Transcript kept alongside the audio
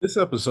This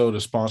episode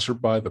is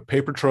sponsored by the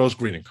Paper Trails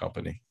Greeting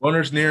Company.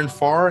 Runners near and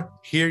far,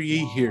 hear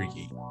ye, hear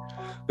ye.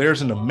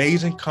 There's an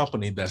amazing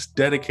company that's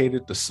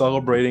dedicated to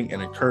celebrating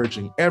and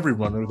encouraging every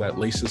runner that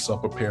laces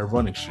up a pair of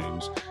running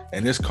shoes,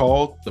 and it's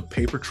called the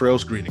Paper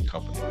Trails Greeting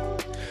Company.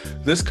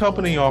 This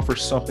company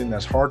offers something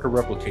that's hard to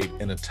replicate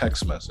in a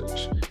text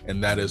message,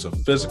 and that is a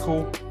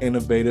physical,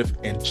 innovative,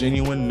 and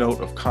genuine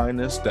note of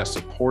kindness that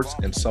supports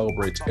and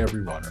celebrates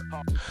every runner.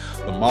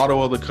 The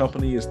motto of the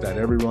company is that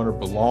every runner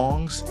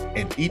belongs,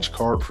 and each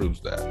card proves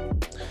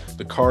that.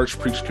 The cards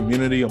preach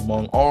community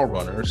among all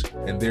runners,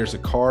 and there's a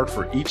card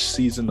for each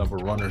season of a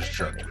runner's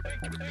journey.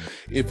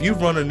 If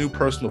you've run a new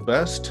personal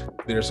best,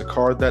 there's a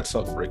card that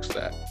celebrates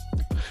that.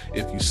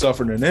 If you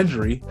suffered an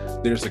injury,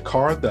 there's a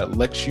card that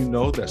lets you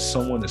know that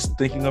someone is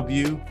thinking of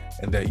you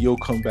and that you'll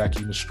come back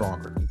even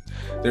stronger.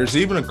 There's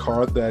even a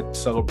card that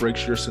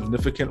celebrates your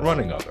significant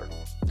running other.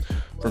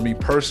 For me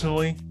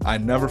personally, I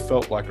never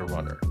felt like a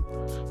runner.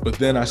 But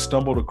then I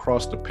stumbled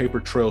across the Paper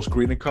Trails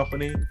Greeting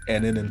Company,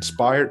 and it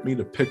inspired me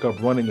to pick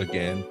up running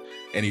again,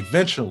 and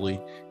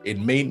eventually it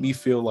made me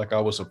feel like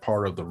I was a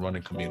part of the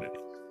running community.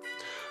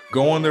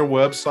 Go on their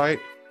website,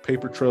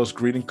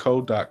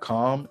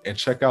 papertrailsgreetingco.com, and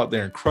check out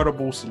their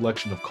incredible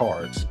selection of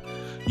cards.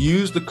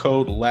 Use the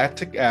code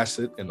lactic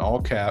acid in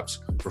all caps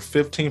for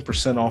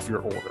 15% off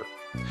your order.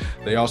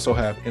 They also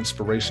have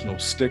inspirational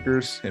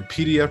stickers and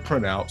PDF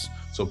printouts,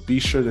 so be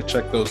sure to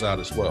check those out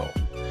as well.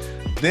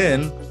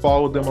 Then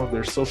follow them on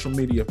their social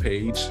media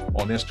page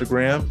on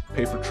Instagram,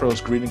 Paper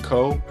Trails Greeting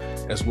Co.,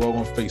 as well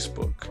on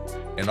Facebook.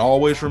 And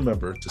always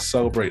remember to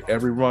celebrate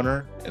every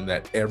runner and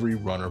that every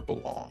runner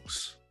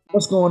belongs.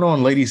 What's going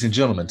on, ladies and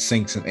gentlemen,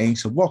 Saints and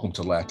Aints, and welcome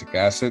to Lactic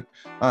Acid.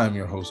 I'm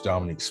your host,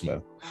 Dominique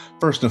Smith.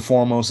 First and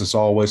foremost, as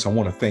always, I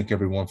want to thank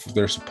everyone for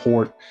their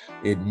support.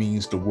 It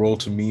means the world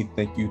to me.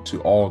 Thank you to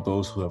all of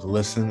those who have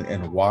listened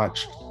and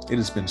watched. It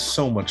has been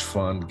so much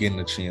fun getting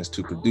a chance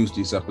to produce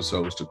these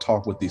episodes, to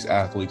talk with these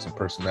athletes and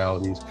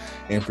personalities,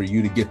 and for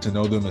you to get to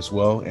know them as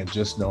well. And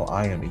just know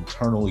I am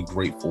eternally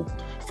grateful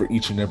for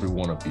each and every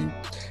one of you.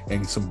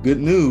 And some good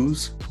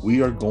news,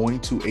 we are going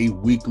to a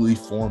weekly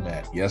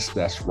format. Yes,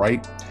 that's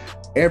right.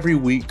 Every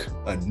week,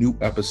 a new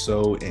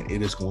episode, and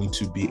it is going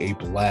to be a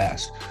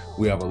blast.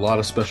 We have a lot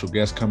of special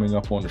guests coming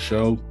up on the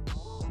show,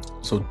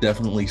 so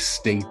definitely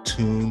stay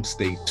tuned.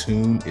 Stay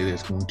tuned. It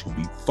is going to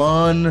be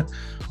fun.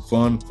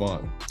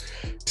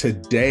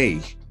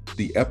 Today,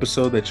 the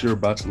episode that you're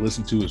about to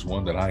listen to is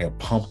one that I am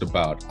pumped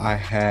about. I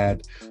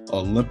had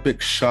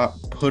Olympic shot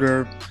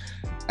putter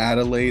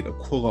Adelaide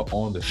Aquila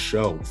on the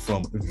show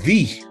from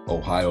the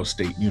Ohio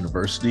State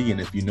University. And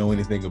if you know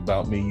anything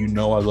about me, you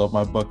know I love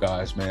my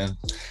Buckeyes, man.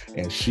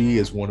 And she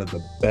is one of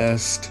the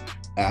best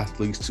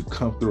athletes to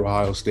come through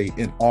Ohio State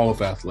in all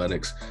of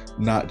athletics,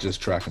 not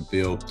just track and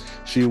field.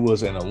 She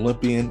was an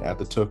Olympian at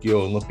the Tokyo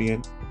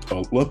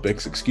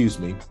Olympics,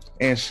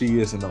 and she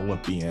is an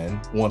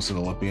Olympian, once an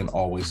Olympian,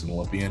 always an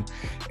Olympian.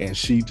 And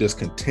she just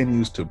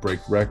continues to break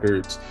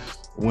records,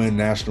 win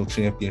national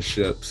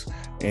championships,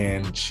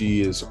 and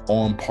she is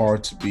on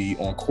course to be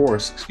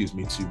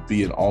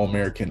an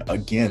All-American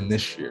again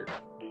this year.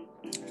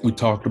 We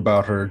talked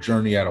about her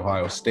journey at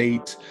Ohio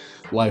State,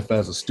 life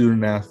as a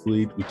student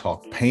athlete. We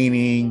talked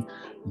painting,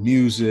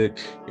 music.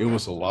 It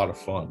was a lot of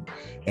fun,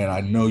 and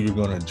I know you're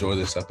going to enjoy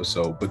this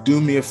episode. But do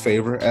me a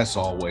favor, as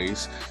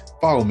always,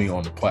 follow me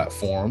on the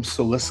platform.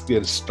 So let's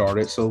get it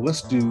started. So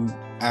let's do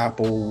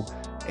Apple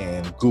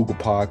and Google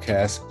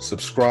Podcasts.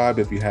 Subscribe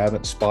if you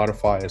haven't,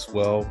 Spotify as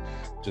well.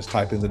 Just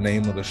type in the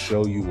name of the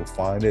show, you will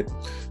find it.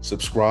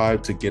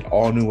 Subscribe to get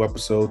all new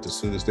episodes as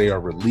soon as they are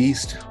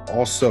released.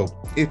 Also,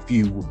 if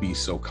you would be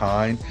so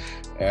kind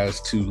as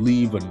to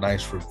leave a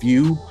nice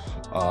review,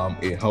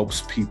 it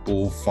helps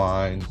people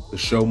find the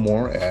show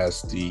more,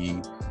 as the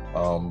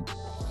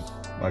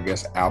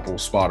Apple,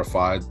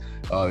 Spotify,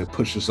 it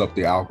pushes up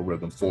the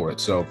algorithm for it.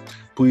 So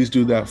please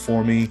do that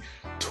for me.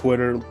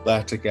 Twitter,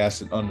 Lactic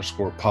Acid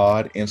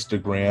 _pod,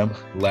 Instagram,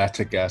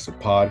 Lactic Acid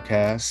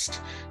Podcast,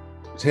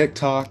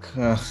 TikTok,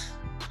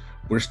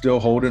 we're still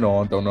holding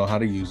on, don't know how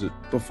to use it,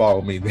 but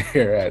follow me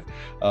there at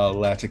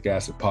Lactic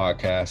Acid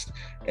Podcast,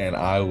 and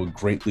I would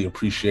greatly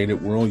appreciate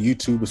it. We're on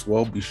YouTube as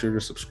well. Be sure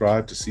to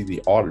subscribe to see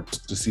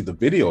the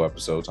video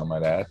episodes, I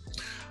might add.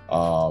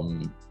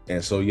 And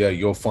so, yeah,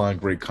 you'll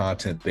find great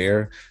content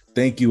there.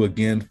 Thank you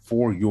again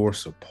for your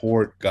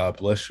support. God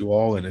bless you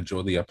all, and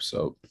enjoy the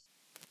episode.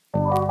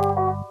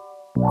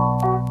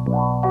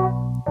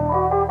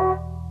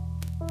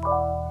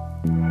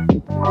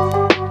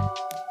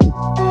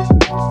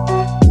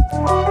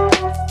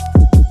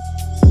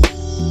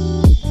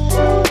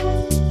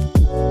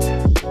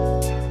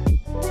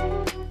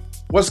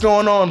 What's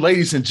going on,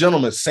 ladies and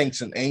gentlemen,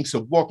 Saints and Aints,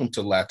 and welcome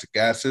to Lactic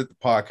Acid, the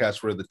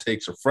podcast where the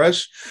takes are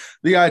fresh,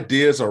 the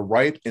ideas are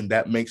ripe, and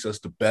that makes us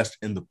the best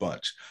in the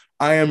bunch.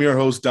 I am your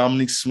host,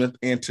 Dominique Smith,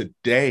 and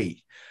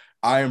today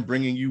I am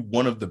bringing you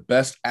one of the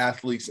best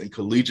athletes in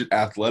collegiate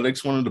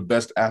athletics, one of the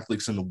best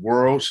athletes in the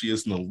world. She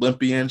is an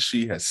Olympian.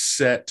 She has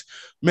set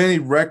many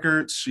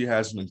records. She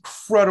has an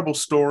incredible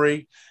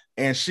story,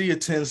 and she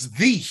attends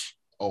the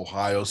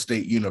Ohio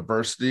State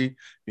University.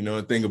 You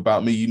know, the thing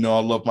about me, you know,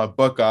 I love my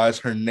Buckeyes.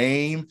 Her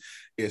name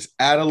is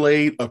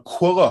Adelaide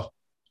Aquila.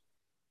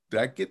 Did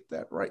I get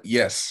that right?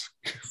 Yes.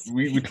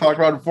 We talked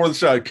about it before the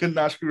show. I could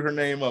not screw her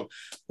name up.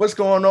 What's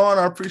going on?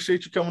 I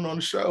appreciate you coming on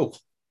the show.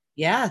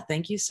 Yeah,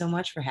 thank you so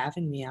much for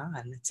having me on.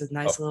 It's a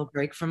nice little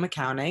break from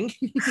accounting.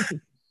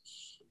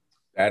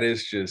 That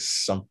is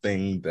just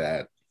something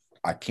that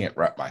I can't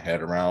wrap my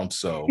head around.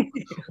 So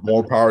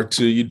more power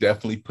to you.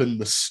 Definitely putting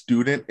the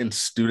student and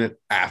student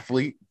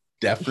athlete.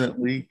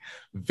 Definitely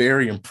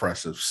very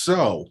impressive.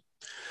 So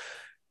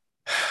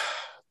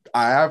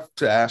I have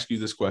to ask you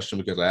this question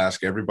because I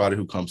ask everybody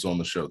who comes on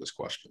the show this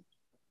question.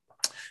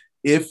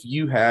 If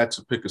you had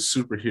to pick a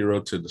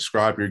superhero to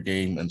describe your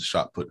game in the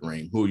shot put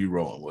ring, who are you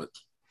rolling with?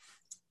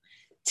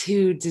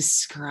 To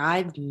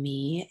describe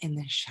me in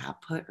the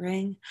shot put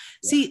ring.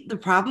 See, the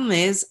problem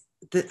is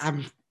that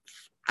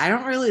I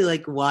don't really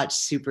like watch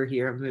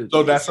superhero movies.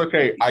 So that's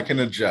okay. I can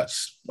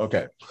adjust.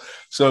 Okay.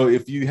 So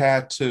if you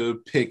had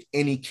to pick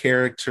any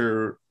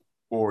character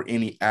or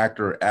any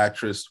actor or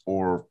actress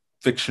or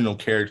fictional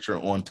character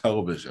on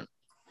television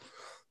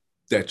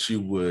that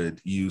you would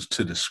use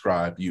to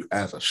describe you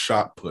as a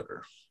shot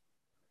putter,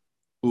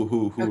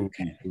 who are we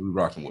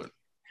rocking with?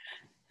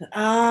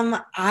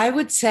 I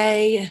would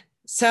say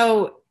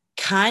so,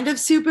 kind of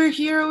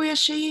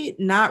superhero-ishy,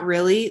 not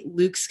really.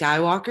 Luke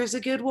Skywalker's a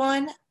good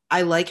one.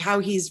 I like how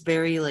he's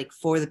very like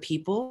for the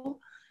people.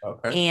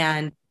 Okay.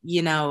 And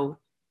you know,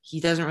 he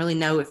doesn't really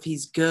know if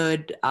he's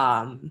good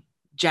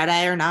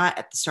Jedi or not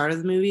at the start of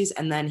the movies,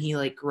 and then he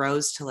like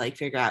grows to like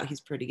figure out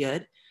he's pretty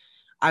good.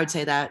 I would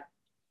say that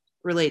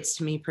relates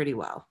to me pretty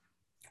well.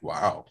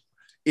 Wow.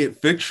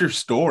 It fits your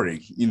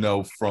story, you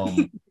know,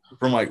 from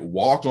like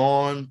walk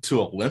on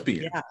to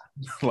Olympian. Yeah.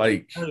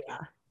 Like, oh, yeah.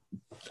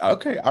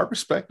 Okay, I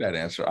respect that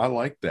answer. I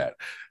like that.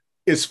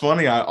 It's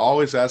funny. I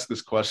always ask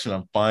this question.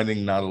 I'm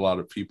finding not a lot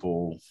of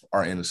people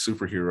are into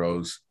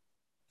superheroes,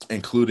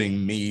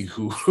 including me,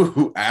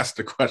 who asked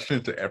the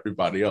question to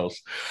everybody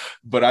else.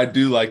 But I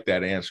do like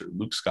that answer.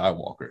 Luke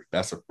Skywalker.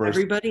 That's the first.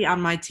 Everybody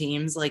on my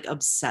team's like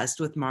obsessed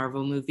with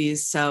Marvel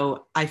movies,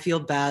 so I feel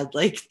bad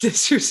like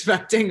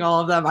disrespecting all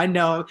of them. I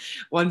know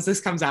once this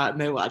comes out and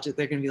they watch it,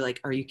 they're gonna be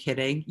like, "Are you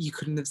kidding? You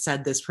couldn't have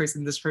said this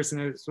person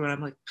is what."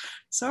 I'm like,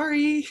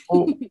 sorry.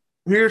 Well,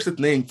 here's the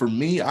thing. For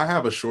me, I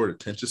have a short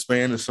attention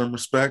span in some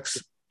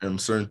respects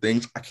and certain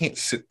things. I can't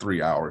sit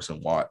 3 hours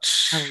and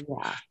watch. Oh,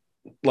 yeah.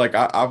 Like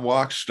I've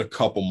watched a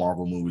couple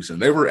Marvel movies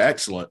and they were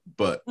excellent,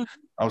 but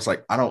I was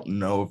like, I don't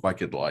know if I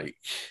could like,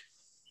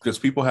 because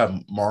people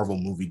have Marvel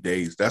movie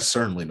days. That's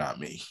certainly not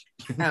me.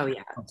 Oh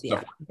yeah, yeah.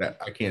 Like that.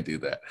 I can't do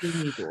that.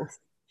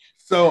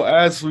 So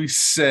as we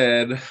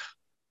said,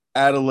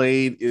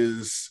 Adelaide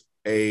is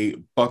a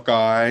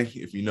Buckeye.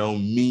 If you know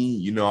me,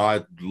 you know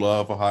I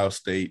love Ohio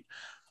State.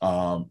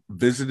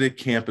 Visited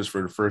campus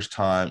for the first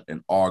time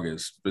in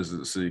August.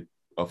 Visited the city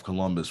of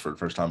Columbus for the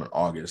first time in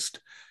August,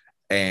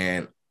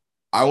 and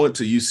I went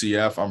to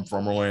UCF. I'm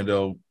from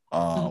Orlando,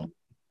 and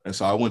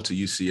so I went to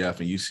UCF,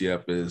 and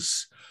UCF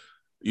is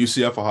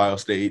UCF, Ohio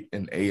State,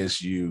 and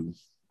ASU,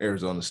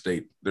 Arizona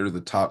State. They're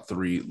the top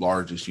 3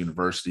 largest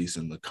universities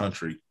in the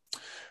country.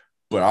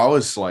 But I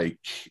was like,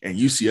 and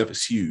UCF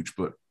is huge,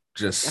 but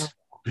just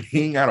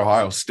being at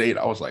Ohio State,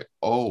 I was like,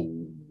 oh,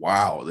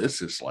 wow,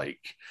 this is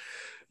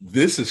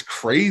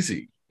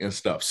crazy and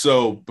stuff.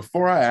 So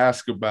before I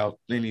ask about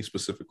any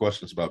specific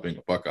questions about being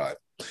a Buckeye,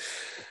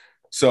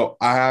 so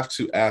I have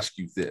to ask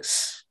you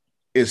this.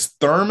 Is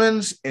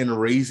Thurman's and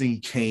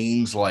Raising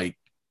Cane's like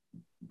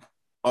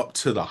up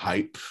to the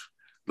hype?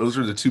 Those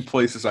are the 2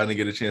 places I didn't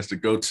get a chance to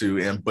go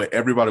to. But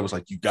everybody was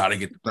like, you got to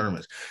get the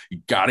Thurmans. You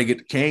got to get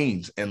the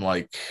Canes. And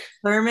like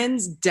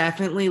Thurman's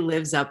definitely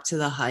lives up to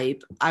the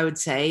hype. I would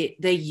say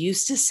they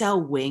used to sell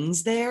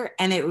wings there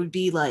and it would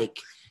be like,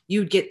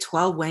 you'd get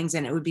 12 wings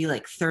and it would be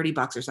like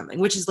 $30 or something,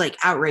 which is like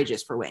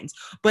outrageous for wings,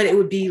 but it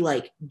would be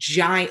like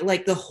giant,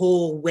 like the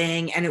whole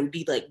wing, and it would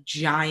be like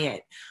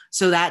giant.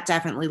 So that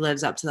definitely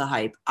lives up to the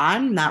hype.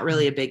 I'm not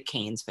really a big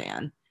Canes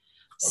fan,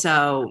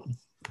 so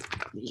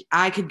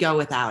I could go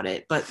without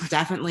it, but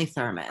definitely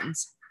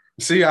Thurman's.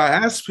 See, I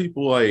asked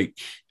people like,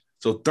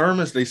 so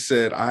Thurman's, they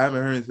said, I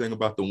haven't heard anything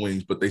about the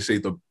wings, but they say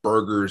the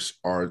burgers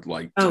are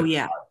like, oh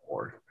yeah,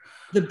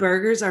 the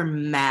burgers are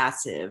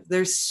massive.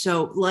 They're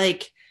so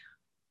like,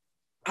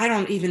 I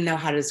don't even know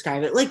how to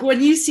describe it. Like when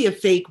you see a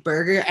fake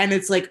burger and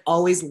it's like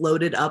always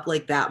loaded up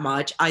like that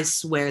much, I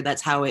swear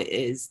that's how it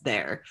is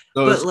there.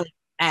 So but like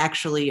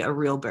actually a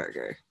real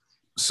burger.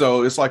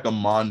 So it's like a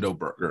Mondo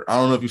burger. I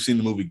don't know if you've seen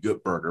the movie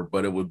Good Burger,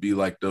 but it would be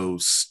like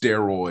those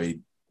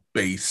steroid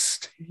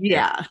based.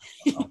 Yeah.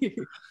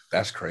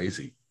 That's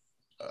crazy.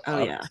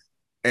 Oh yeah.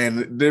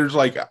 And there's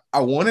like,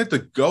 I wanted to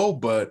go,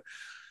 but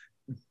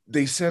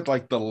they said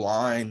like the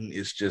line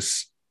is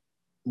just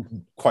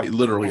quite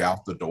literally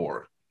out the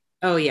door.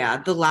 Oh yeah,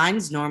 the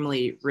line's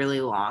normally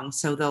really long,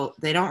 so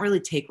they don't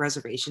really take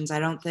reservations, I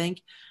don't think.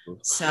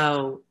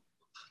 So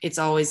it's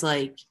always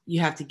like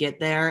you have to get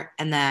there,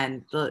 and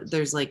then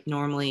there's like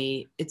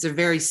normally it's a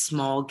very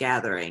small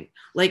gathering,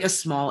 like a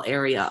small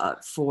area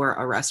for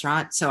a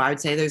restaurant. So I would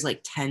say there's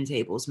like 10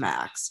 tables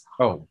max.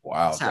 Oh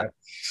wow, So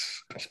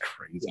that's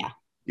crazy. yeah.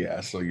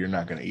 Yeah, so you're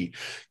not gonna eat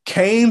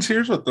Canes.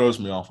 Here's what throws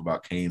me off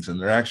about Canes, and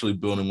they're actually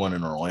building one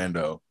in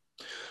Orlando.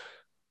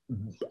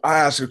 I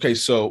asked, okay,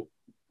 so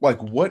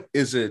like, what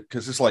is it?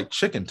 Because it's like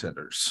chicken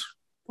tenders.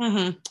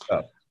 Mm-hmm.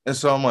 And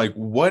so I'm like,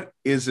 what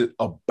is it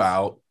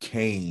about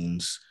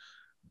Canes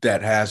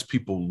that has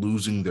people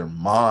losing their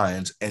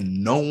minds?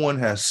 And no one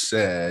has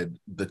said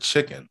the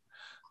chicken.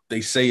 They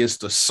say it's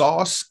the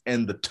sauce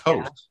and the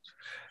Yeah. toast.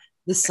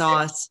 The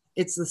sauce.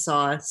 It's the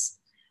sauce.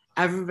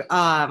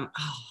 Oh,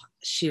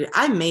 shoot,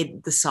 I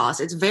made the sauce.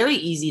 It's very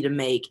easy to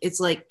make. It's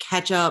like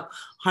ketchup,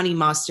 honey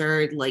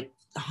mustard, like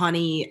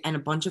honey, and a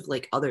bunch of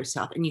like other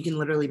stuff. And you can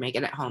literally make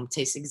it at home. It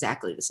tastes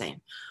exactly the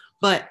same.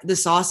 But the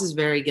sauce is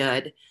very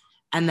good.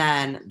 And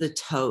then the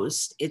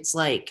toast, it's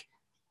like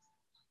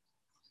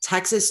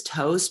Texas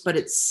toast, but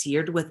it's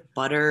seared with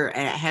butter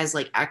and it has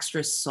like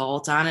extra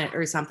salt on it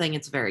or something.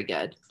 It's very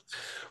good.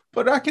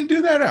 But I can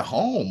do that at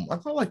home. I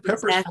feel like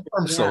Pepper's Exactly.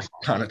 Farm Yeah. sells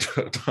kind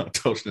of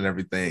toast and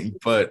everything.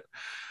 But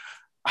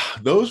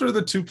those are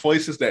the two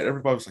places that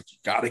everybody was like, you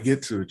got to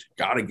get to it. You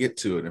got to get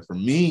to it. And for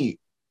me,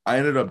 I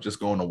ended up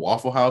just going to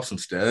Waffle House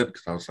instead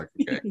because I was like,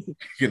 okay,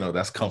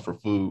 that's comfort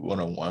food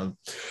 101.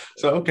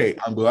 So, okay,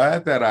 I'm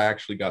glad that I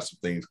actually got some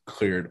things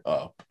cleared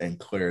up and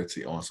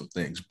clarity on some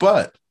things.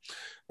 But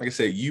like I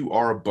said, you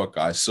are a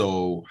Buckeye.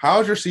 So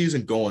how's your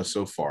season going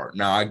so far?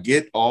 Now I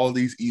get all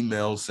these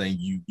emails saying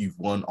you've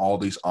won all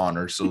these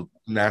honors. So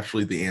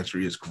naturally the answer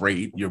is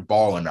great. You're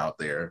balling out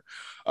there.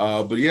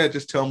 But yeah,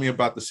 just tell me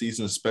about the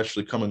season,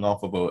 especially coming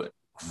off of a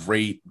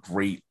great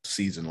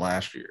season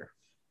last year.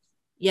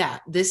 Yeah,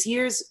 this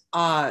year's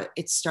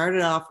it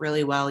started off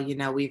really well.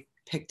 We've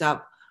picked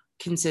up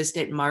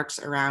consistent marks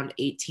around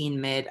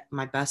 18 mid.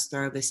 My best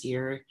throw this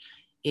year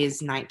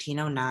is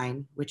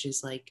 1909, which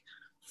is like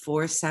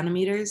 4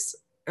 centimeters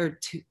or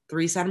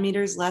 3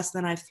 centimeters less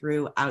than I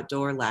threw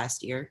outdoor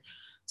last year.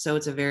 So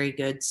it's a very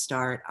good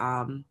start.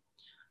 At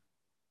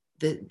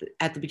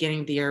the beginning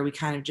of the year, we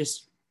kind of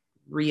just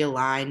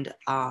realigned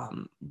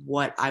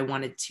what I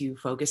wanted to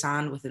focus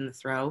on within the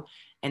throw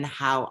and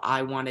how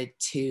I wanted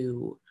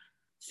to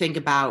think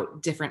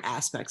about different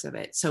aspects of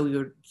it. So we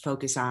would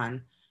focus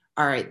on,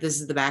 all right,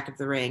 this is the back of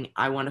the ring.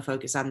 I want to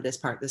focus on this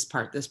part, this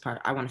part, this part.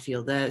 I want to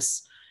feel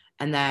this.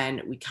 And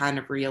then we kind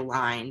of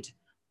realigned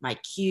my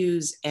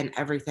cues and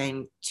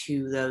everything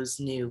to those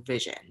new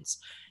visions.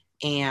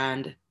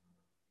 And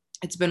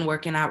it's been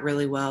working out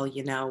really well.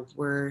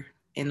 We're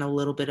in a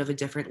little bit of a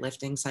different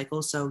lifting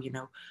cycle. So,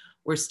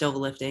 we're still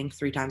lifting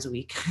 3 times a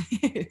week.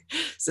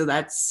 So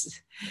that's,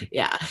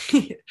 yeah.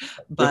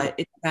 But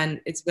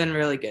it's been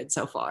really good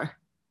so far.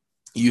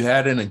 You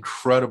had an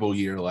incredible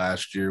year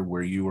last year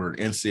where you were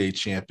NCAA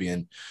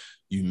champion.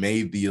 You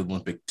made the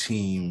Olympic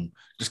team.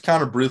 Just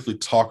kind of briefly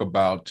talk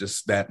about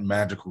just that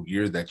magical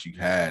year that you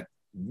had.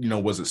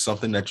 Was it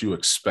something that you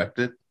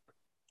expected?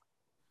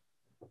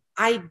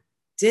 I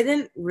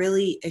didn't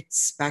really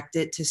expect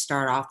it to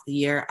start off the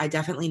year. I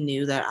definitely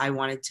knew that I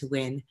wanted to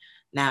win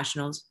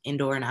nationals,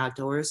 indoor and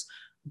outdoors,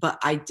 but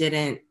I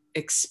didn't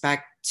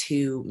expect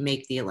to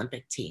make the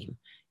Olympic team.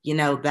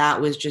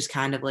 That was just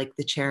kind of like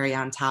the cherry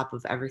on top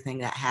of everything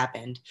that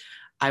happened.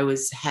 I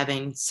was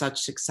having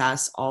such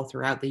success all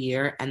throughout the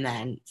year. And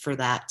then for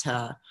that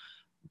to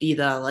be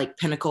the like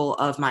pinnacle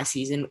of my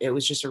season, it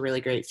was just a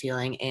really great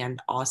feeling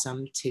and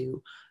awesome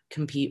to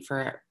compete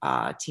for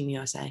Team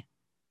USA.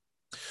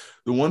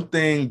 The one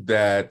thing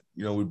that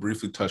we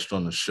briefly touched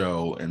on the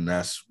show, and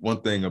that's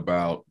one thing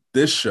about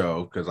this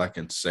show, because I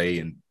can say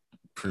and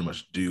pretty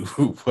much do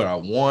what I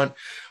want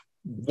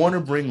to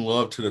bring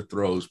love to the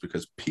throws,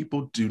 because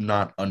people do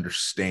not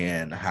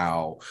understand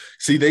how,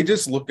 they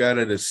just look at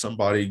it as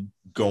somebody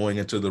going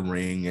into the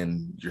ring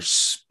and you're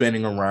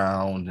spinning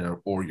around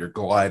or you're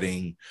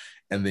gliding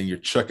and then you're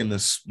chucking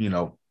this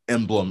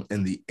emblem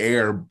in the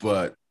air,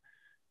 but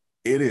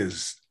it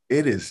is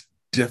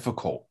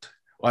difficult.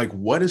 Like,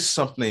 what is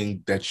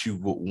something that you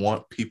would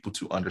want people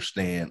to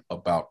understand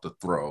about the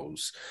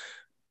throws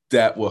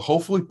that will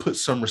hopefully put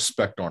some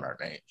respect on our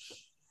name?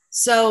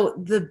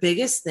 So the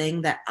biggest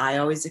thing that I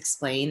always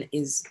explain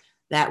is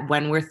that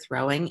when we're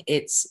throwing,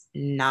 it's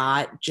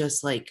not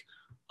just like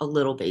a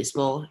little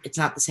baseball. It's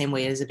not the same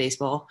weight as a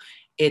baseball.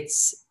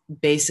 It's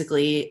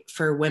basically,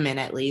 for women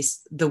at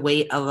least, the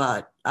weight of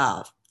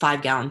a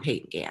 5-gallon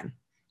paint can.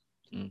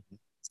 Mm-hmm.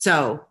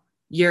 So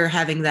you're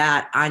having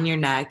that on your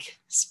neck,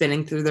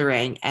 spinning through the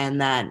ring, and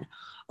then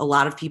a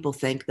lot of people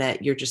think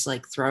that you're just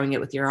like throwing it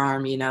with your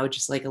arm,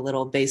 just like a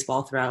little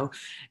baseball throw.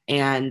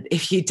 And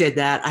if you did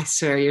that, I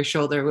swear your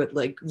shoulder would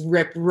like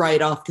rip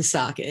right off the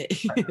socket.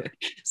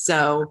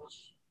 So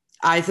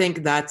I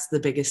think that's the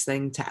biggest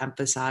thing to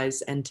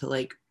emphasize and to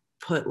like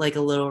put like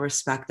a little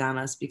respect on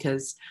us,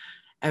 because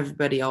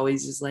everybody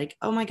always is like,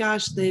 oh my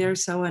gosh, they are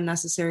so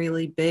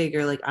unnecessarily big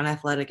or like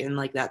unathletic and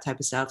like that type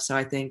of stuff. So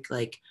I think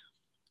like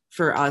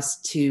for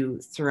us to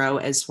throw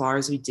as far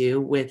as we do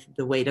with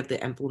the weight of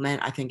the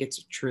implement. I think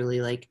it's truly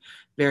like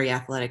very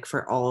athletic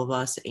for all of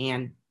us,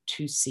 and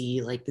to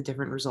see like the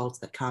different results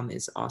that come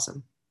is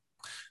awesome.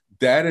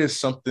 That is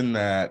something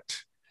that,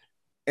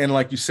 and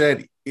like you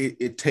said,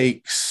 it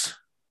takes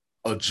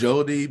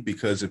agility,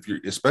 because if you're,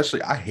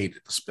 especially, I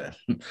hated to spin.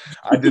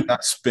 I did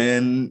not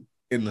spin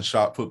in the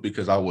shot put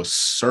because I was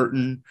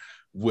certain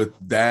with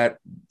that,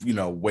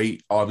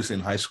 weight. Obviously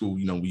in high school,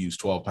 we use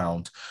 12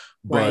 pounds,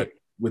 but Right.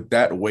 with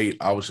that weight,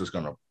 I was just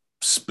going to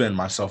spin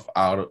myself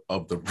out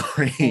of the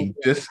ring.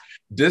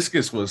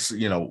 Discus was,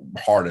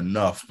 hard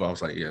enough, but I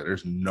was like, yeah,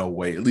 there's no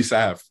way. At least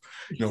I have,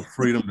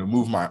 freedom to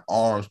move my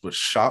arms, but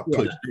shot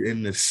put, Yeah. you're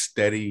in this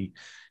steady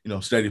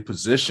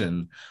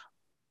position.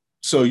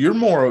 So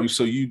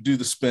you do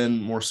the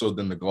spin more so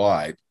than the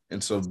glide.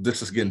 And so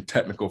this is getting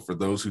technical for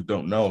those who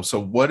don't know. So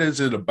what is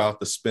it about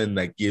the spin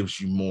that gives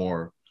you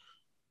more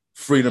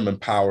freedom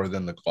and power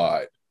than the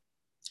glide?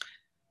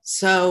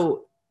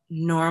 So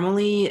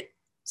normally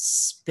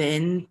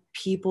spin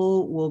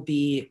people will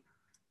be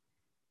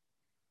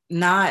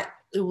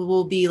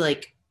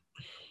like,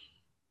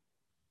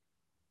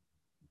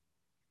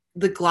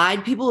 the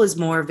glide people is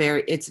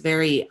it's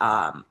very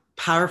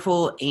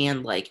powerful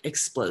and like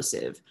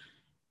explosive.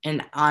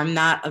 And I'm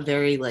not a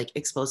very like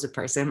explosive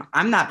person.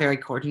 I'm not very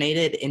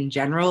coordinated in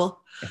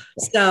general.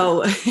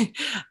 So That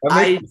makes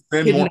I the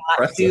spin could more not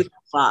do impressive. the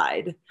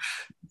glide.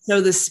 So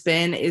the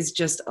spin is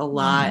just a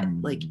lot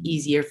like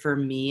easier for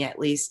me at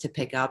least to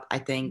pick up. I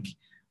think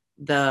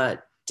the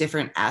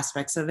different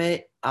aspects of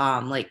it,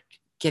 like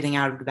getting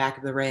out of the back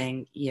of the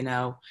ring,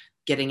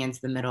 getting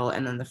into the middle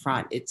and then the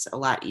front, it's a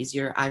lot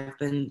easier. I've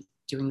been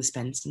doing the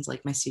spin since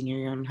like my senior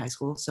year in high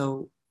school,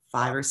 so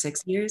 5 or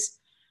 6 years.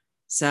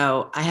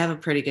 So I have a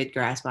pretty good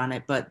grasp on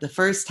it. But the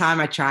first time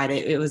I tried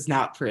it, it was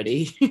not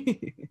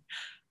pretty.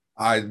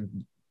 I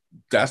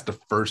That's the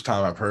first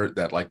time I've heard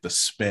that like the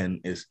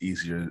spin is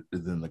easier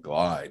than the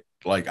glide.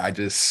 Like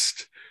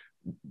it's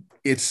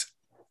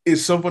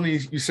it's so funny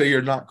you say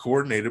you're not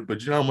coordinated,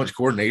 but you know how much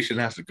coordination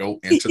has to go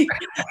into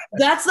that.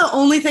 That's the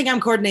only thing I'm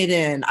coordinated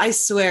in. I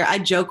swear. I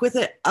joke with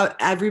it,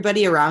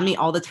 everybody around me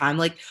all the time.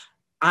 Like,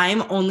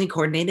 I'm only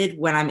coordinated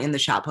when I'm in the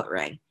shot put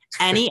ring.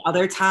 Any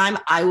other time,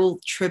 I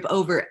will trip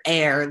over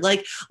air.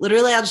 Like,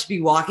 literally, I'll just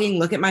be walking,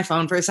 look at my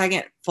phone for a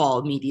second, fall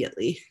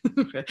immediately.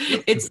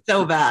 It's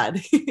so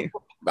bad.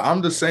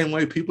 I'm the same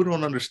way. People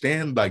don't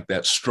understand like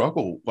that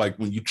struggle, like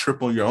when you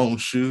trip on your own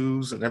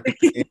shoes and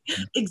everything.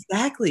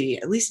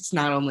 Exactly. At least it's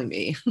not only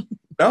me.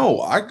 No,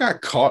 I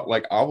got caught.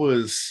 Like I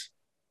was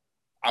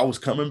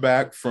coming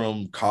back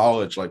from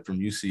college, like from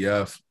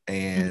UCF,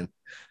 and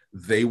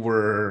they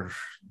were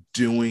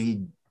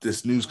doing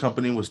this news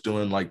company was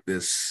doing like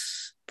this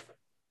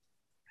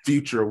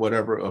feature or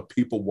whatever of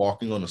people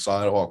walking on the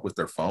sidewalk with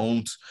their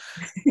phones.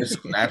 And so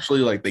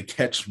naturally, like they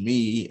catch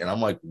me and I'm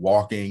like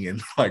walking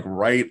and like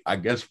I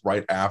guess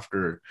right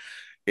after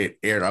it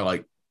aired, I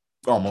like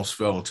almost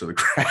fell into the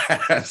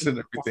grass and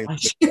everything.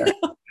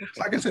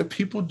 Like I said,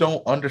 people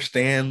don't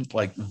understand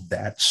like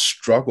that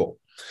struggle.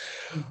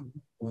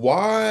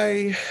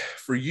 Why,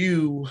 for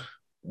you,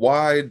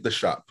 why the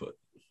shot put?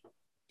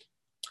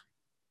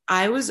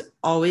 I was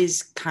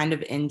always kind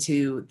of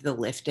into the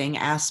lifting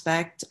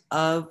aspect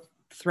of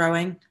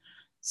throwing.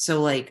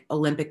 So, like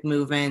Olympic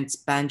movements,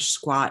 bench,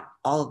 squat,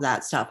 all of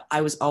that stuff.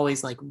 I was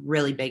always like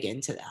really big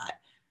into that.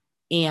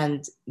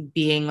 And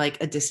being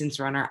like a distance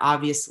runner,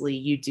 obviously,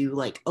 you do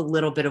like a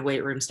little bit of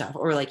weight room stuff,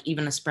 or like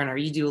even a sprinter,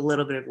 you do a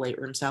little bit of weight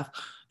room stuff,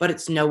 but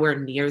it's nowhere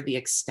near the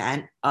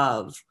extent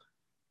of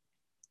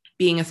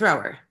being a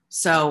thrower.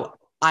 So,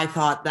 I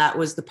thought that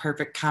was the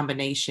perfect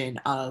combination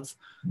of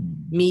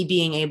me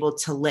being able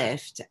to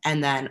lift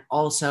and then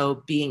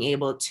also being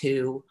able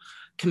to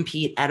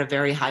compete at a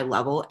very high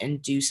level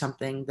and do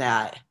something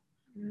that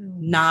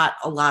not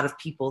a lot of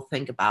people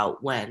think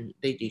about when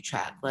they do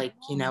track. Like,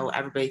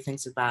 everybody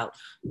thinks about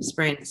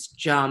sprints,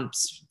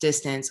 jumps,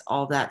 distance,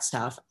 all that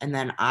stuff. And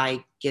then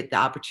I get the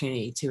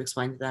opportunity to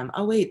explain to them,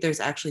 oh, wait, there's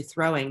actually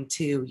throwing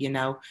too.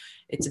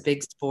 It's a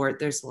big sport.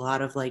 There's a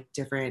lot of like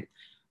different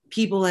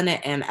people in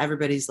it, and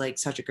everybody's like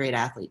such a great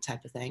athlete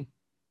type of thing.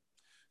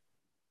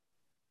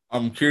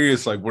 I'm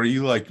curious, like, were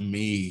you like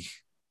me?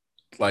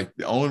 Like,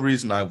 the only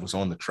reason I was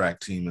on the track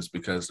team is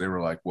because they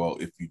were like, well,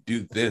 if you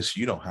do this,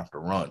 you don't have to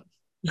run.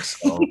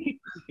 So,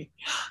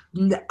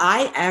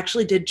 I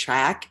actually did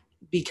track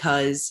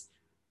because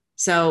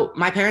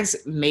my parents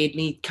made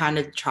me kind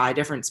of try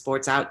different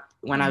sports out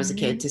when I was a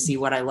kid to see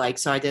what I liked.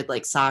 So I did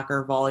like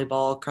soccer,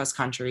 volleyball, cross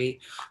country,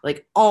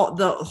 like all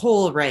the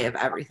whole array of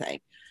everything.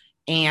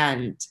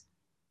 And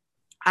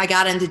I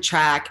got into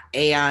track,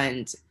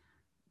 and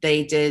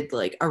they did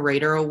like a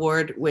Raider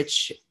Award,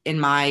 which in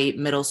my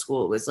middle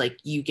school was like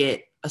you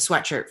get a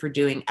sweatshirt for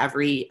doing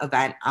every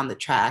event on the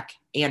track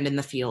and in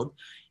the field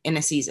in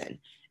a season.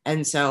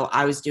 And so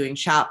I was doing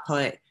shot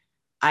put.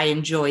 I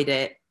enjoyed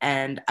it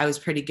and I was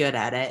pretty good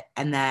at it.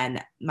 And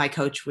then my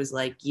coach was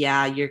like,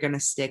 yeah, you're going to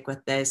stick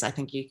with this. I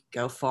think you could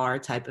go far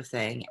type of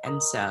thing.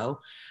 And so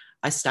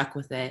I stuck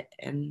with it,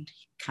 and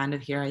kind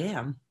of here I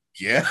am.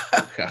 Yeah,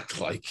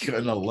 like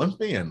an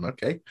Olympian.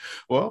 Okay.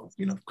 Well,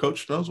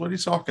 coach knows what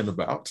he's talking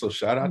about. So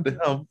shout out to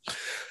him.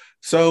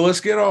 So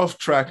let's get off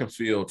track and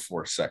field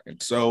for a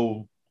second.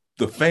 So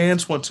the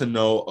fans want to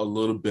know a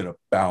little bit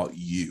about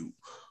you.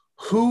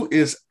 Who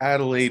is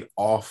Adelaide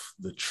off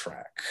the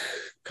track?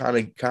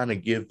 Kind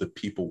of give the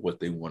people what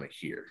they want to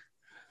hear.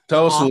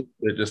 Tell us a off, little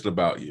bit just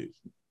about you.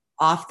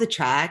 off the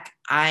track,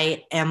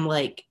 I am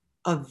like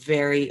a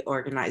very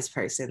organized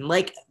person.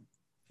 Like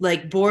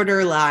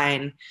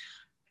borderline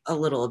a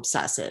little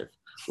obsessive.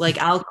 Like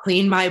I'll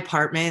clean my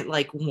apartment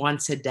like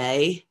once a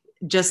day.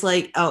 Just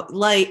like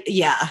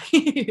yeah.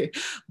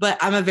 But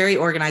I'm a very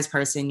organized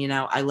person,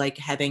 I like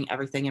having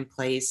everything in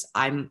place.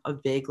 I'm a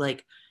big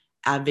like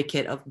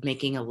advocate of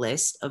making a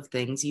list of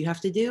things you have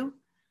to do.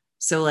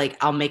 So like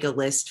I'll make a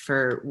list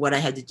for what I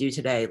had to do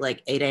today,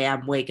 like 8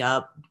 a.m. wake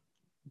up,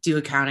 do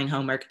accounting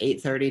homework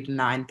 8:30 to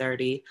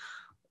 9:30,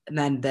 and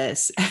then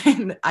this.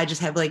 And I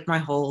just have like my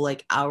whole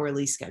like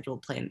hourly schedule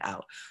planned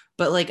out.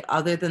 But like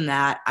other than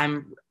that,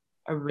 I'm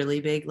a really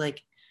big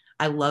like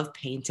I love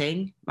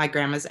painting. My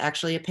grandma's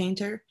actually a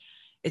painter.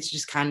 It's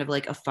just kind of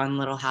like a fun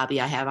little hobby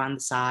I have on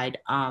the side.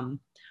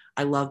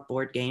 I love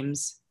board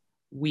games.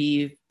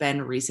 We've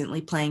been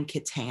recently playing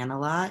Catan a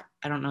lot.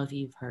 I don't know if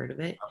you've heard of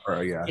it.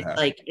 Oh, yeah, I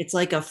have. It's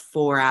like a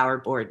 4-hour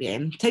board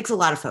game. Takes a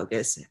lot of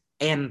focus,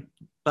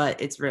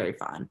 but it's very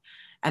fun.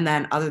 And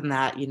then other than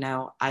that,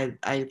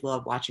 I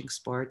love watching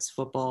sports,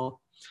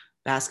 football,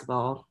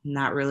 basketball.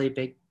 Not really a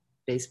big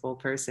baseball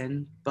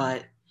person,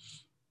 but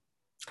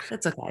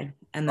that's okay.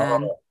 And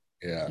then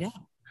Yeah. yeah.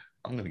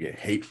 I'm gonna get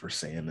hate for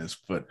saying this,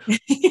 but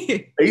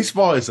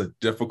baseball is a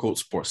difficult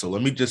sport. So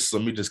let me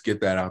just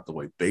get that out the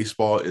way.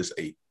 Baseball is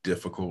a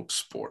difficult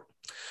sport,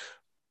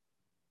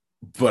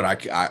 but I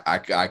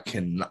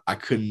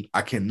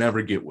can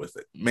never get with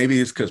it. Maybe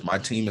it's because my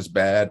team is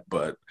bad,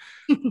 but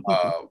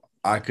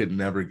I could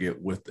never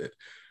get with it.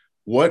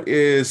 What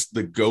is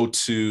the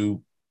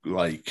go-to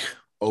like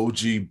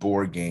OG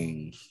board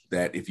game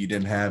that if you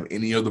didn't have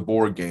any other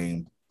board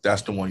game,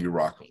 that's the one you're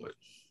rocking with?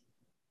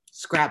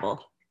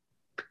 Scrabble.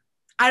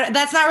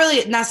 That's not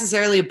really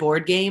necessarily a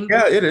board game.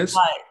 Yeah, it is.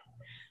 But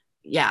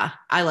yeah,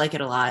 I like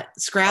it a lot.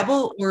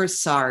 Scrabble or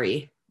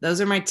Sorry. Those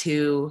are my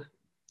two.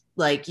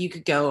 Like you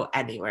could go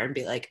anywhere and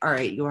be like, all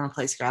right, you want to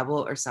play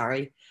Scrabble or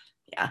Sorry?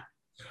 Yeah.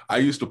 I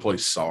used to play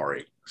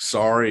Sorry.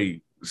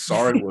 Sorry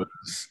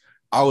was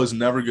I was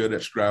never good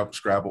at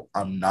Scrabble.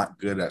 I'm not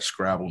good at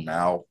Scrabble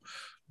now.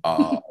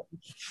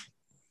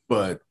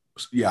 But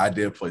yeah, I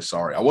did play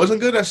Sorry. I wasn't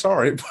good at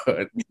Sorry,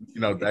 but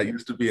that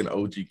used to be an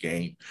OG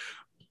game.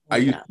 I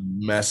used to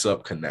mess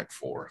up Connect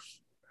Four.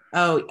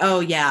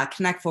 Oh yeah.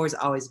 Connect Four is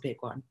always a big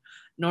one.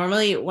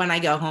 Normally when I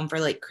go home for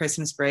like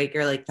Christmas break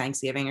or like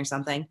Thanksgiving or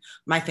something,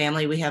 my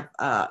family, we have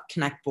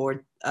Connect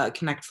Four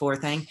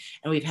thing.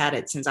 And we've had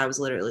it since I was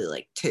literally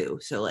like 2.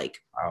 So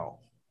like Wow.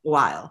 a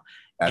while.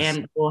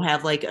 And we'll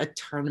have like a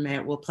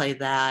tournament. We'll play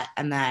that.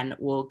 And then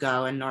we'll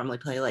go and normally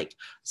play like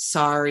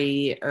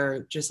Sorry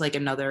or just like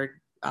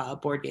another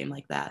board game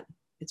like that.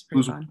 It's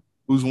pretty fun.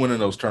 Who's winning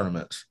those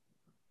tournaments?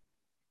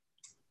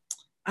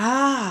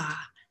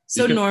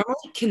 So normally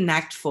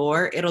Connect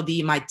Four, it'll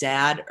be my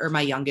dad or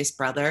my youngest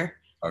brother.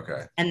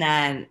 Okay. And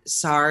then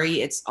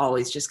Sorry, it's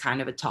always just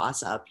kind of a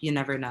toss up. You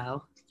never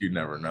know. You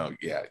never know.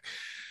 Yeah.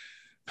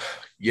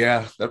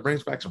 Yeah, that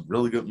brings back some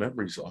really good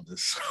memories on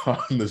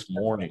this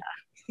morning.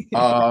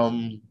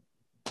 You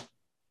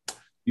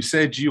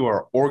said you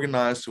are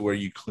organized to where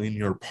you clean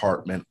your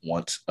apartment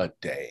once a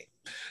day.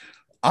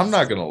 I'm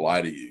not gonna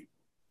lie to you.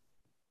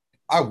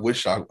 I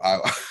wish I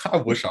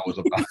wish I was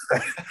about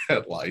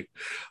that. Like,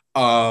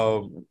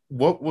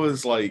 what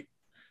was like?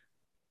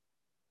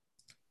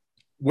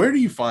 Where do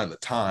you find the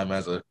time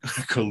as a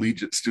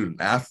collegiate student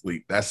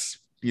athlete? That's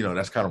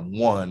kind of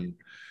one,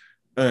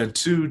 and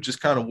two, just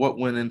kind of what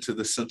went into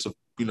the sense of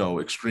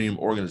extreme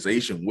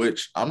organization.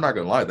 Which I'm not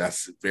gonna lie,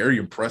 that's very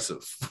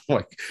impressive.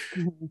 Like,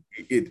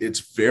 it's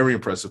very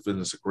impressive, and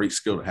it's a great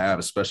skill to have,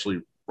 especially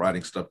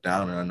writing stuff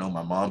down. And I know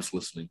my mom's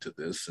listening to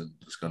this and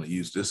is going to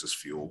use this as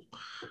fuel.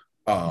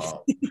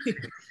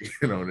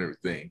 And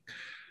everything.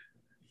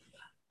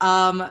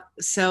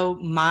 So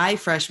my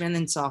freshman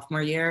and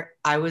sophomore year,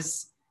 I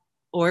was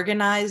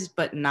organized,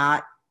 but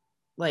not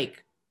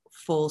like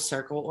full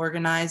circle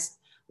organized.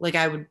 Like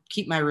I would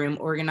keep my room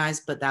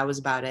organized, but that was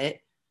about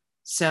it.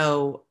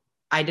 So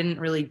I didn't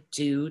really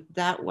do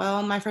that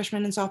well my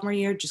freshman and sophomore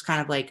year, just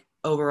kind of like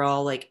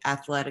overall, like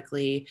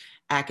athletically,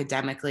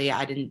 academically,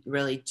 I didn't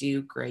really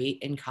do great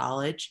in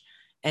college.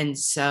 And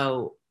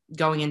so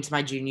going into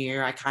my junior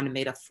year, I kind of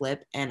made a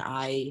flip and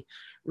I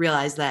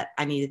realized that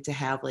I needed to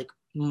have like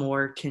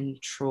more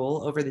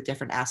control over the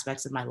different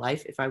aspects of my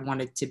life if I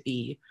wanted to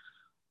be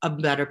a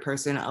better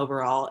person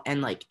overall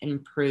and like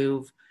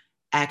improve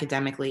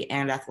academically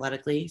and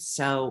athletically.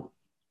 So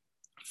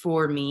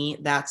for me,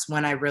 that's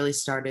when I really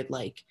started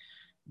like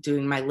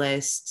doing my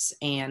lists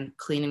and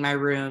cleaning my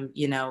room,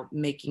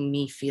 making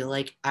me feel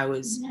like I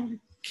was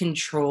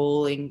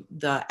controlling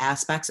the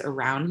aspects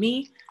around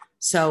me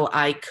so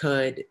I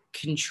could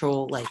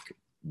control like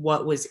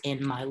what was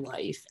in my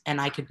life, and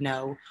I could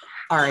know,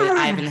 all right,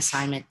 I have an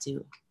assignment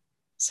due.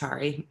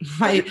 Sorry,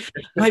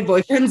 my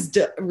boyfriend's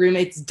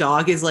roommate's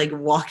dog is like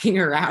walking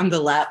around the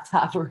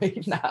laptop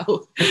right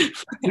now.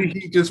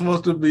 He just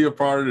wants to be a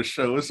part of the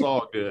show. It's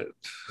all good.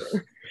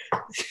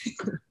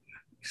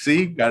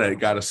 See,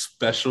 got a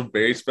special,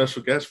 very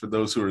special guest for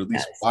those who are at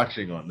least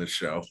watching on this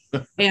show.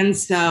 And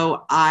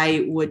so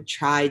I would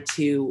try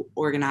to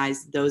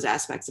organize those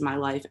aspects of my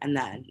life, and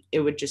then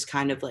it would just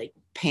kind of like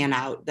pan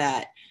out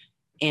that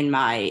in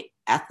my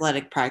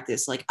athletic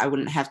practice, like I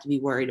wouldn't have to be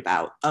worried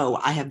about, oh,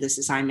 I have this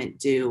assignment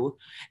due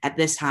at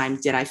this time.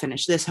 Did I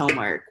finish this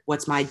homework?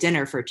 What's my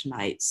dinner for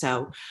tonight?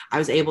 So I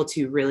was able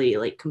to really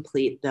like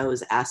complete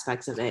those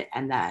aspects of it.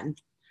 And then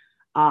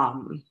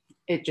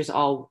it just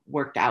all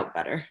worked out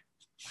better.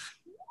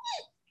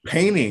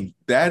 Painting,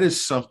 that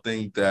is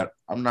something that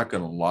I'm not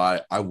going to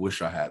lie, I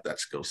wish I had that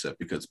skill set,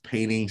 because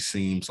painting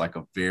seems like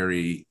a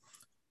very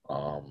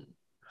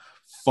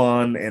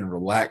fun and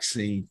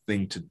relaxing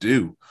thing to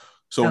do.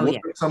 So what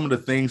are some of the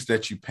things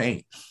that you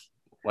paint?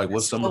 Like,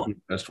 what's some of your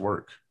best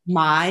work?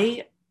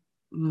 My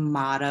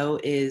motto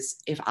is,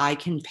 if I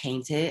can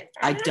paint it,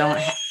 I don't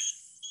have...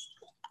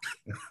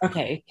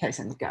 Okay,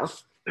 Tyson, go.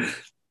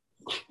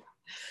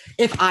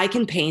 If I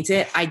can paint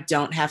it, I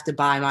don't have to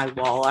buy my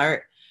wall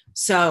art.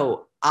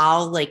 So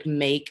I'll like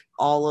make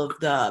all of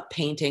the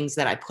paintings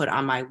that I put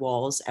on my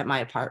walls at my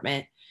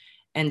apartment.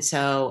 And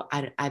so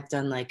I've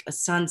done like a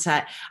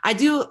sunset. I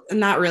do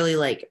not really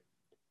like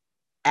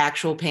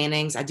actual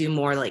paintings. I do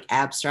more like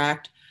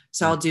abstract.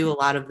 So I'll do a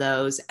lot of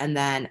those. And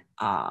then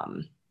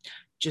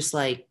just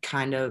like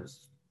kind of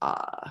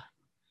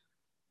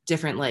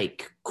different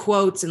like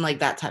quotes and like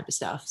that type of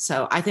stuff.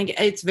 So I think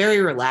it's very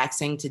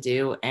relaxing to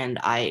do, and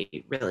I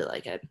really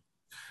like it.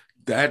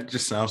 That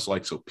just sounds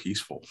like so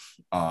peaceful.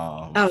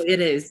 Oh, it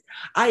is.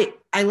 I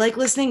like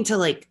listening to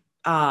like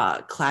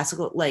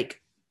classical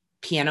like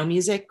piano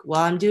music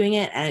while I'm doing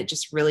it, and it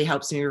just really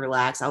helps me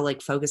relax. I'll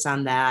like focus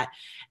on that,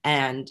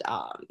 and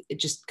it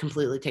just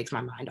completely takes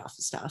my mind off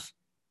of stuff.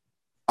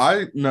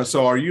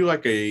 So are you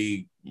like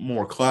a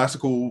more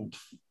classical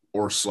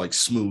or like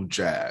smooth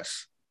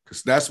jazz?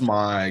 Because that's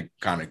my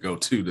kind of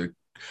go-to. To,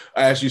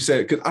 as you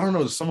said, because I don't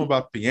know, something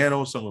about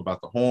piano, something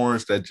about the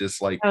horns that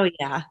just like. Oh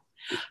yeah.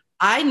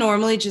 I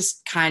normally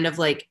just kind of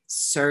like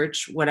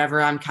search whatever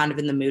I'm kind of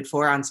in the mood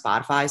for on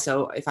Spotify.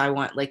 So if I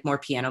want like more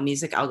piano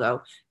music, I'll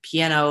go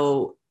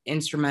piano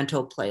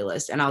instrumental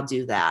playlist, and I'll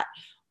do that.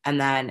 And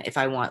then if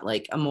I want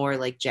like a more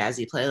like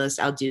jazzy playlist,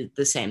 I'll do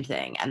the same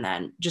thing. And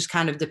then just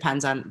kind of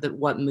depends on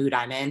what mood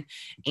I'm in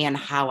and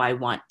how I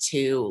want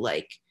to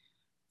like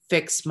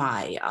fix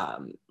my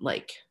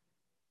like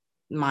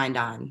mind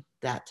on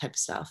that type of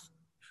stuff.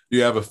 Do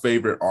you have a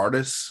favorite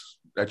artist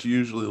that you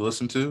usually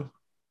listen to?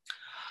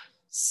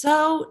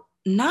 So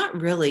not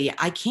really.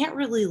 I can't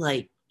really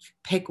like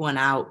pick one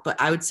out,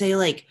 but I would say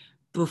like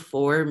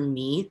before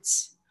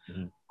meets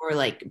or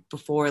like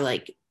before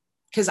like,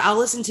 because I'll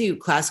listen to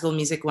classical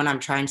music when I'm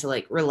trying to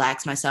like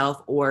relax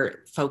myself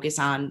or focus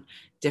on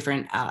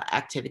different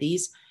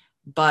activities.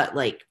 But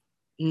like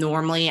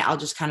normally I'll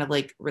just kind of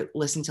like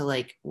listen to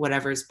like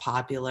whatever's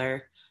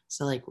popular.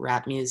 So like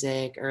rap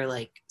music or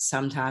like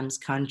sometimes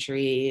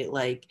country,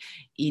 like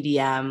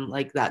EDM,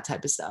 like that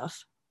type of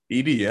stuff.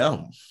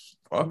 EDM.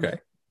 Okay.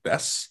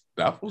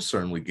 That will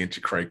certainly get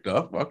you cranked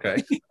up.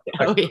 Okay.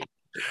 Oh,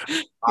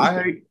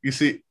 yeah. You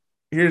see,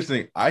 here's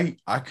the thing.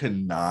 I could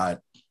not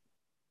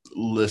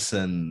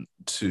listen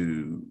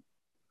to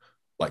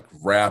like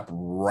rap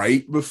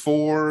right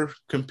before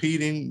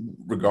competing,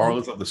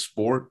 regardless of the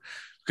sport,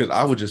 because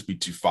I would just be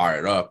too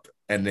fired up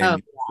and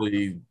then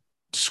usually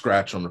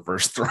scratch on the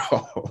first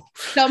throw.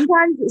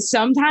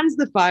 Sometimes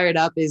the fired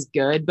up is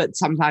good, but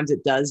sometimes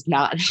it does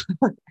not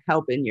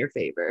help in your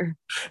favor.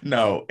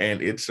 No,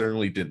 and it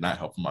certainly did not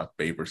help in my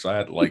favor. So I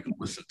had to like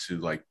listen to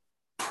like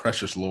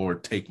Precious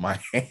Lord Take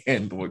My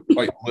Hand,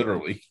 quite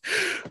literally.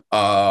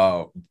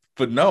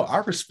 But no, I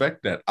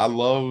respect that. I'm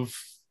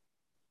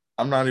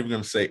not even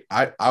gonna say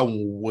I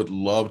would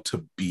love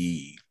to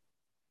be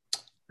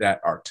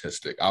that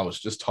artistic. I was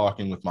just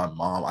talking with my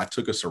mom. I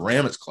took a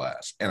ceramics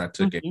class and I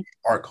took an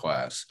art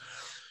class.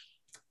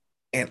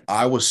 And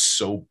I was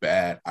so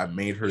bad. I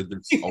made her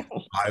this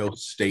Ohio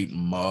State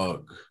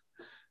mug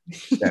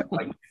that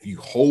like if you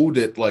hold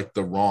it like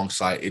the wrong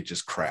side, it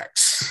just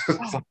cracks.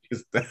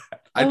 That.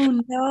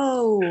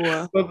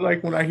 No. But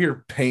like when I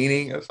hear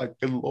painting, it's like,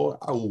 good Lord,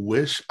 I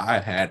wish I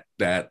had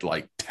that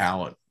like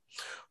talent.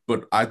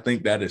 But I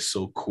think that is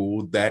so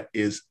cool. That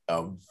is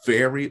a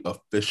very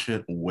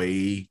efficient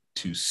way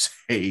to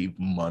save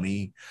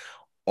money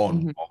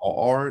on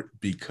wall art,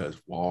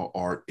 because wall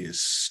art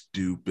is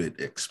stupid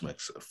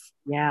expensive.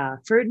 Yeah,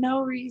 for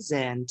no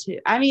reason too.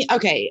 I mean,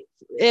 okay,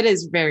 it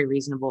is very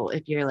reasonable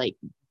if you're like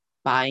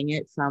buying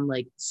it from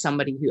like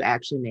somebody who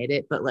actually made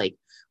it, but like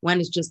when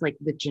it's just like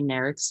the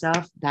generic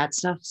stuff, that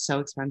stuff's so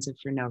expensive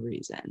for no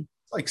reason.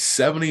 It's like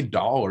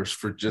 $70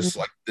 for just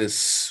like the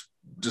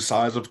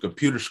size of a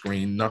computer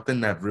screen,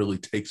 nothing that really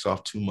takes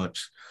off too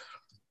much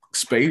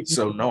space.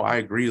 So no, I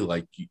agree.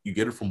 Like you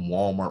get it from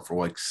Walmart for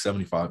like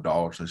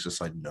 $75. And it's just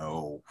like,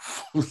 no,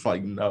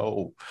 like,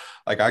 no,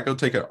 like I go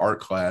take an art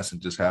class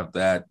and just have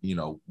that,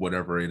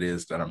 whatever it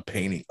is that I'm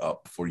painting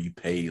up before you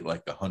pay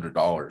like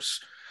 $100.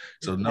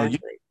 So no,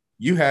 Exactly.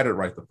 you had it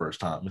right the first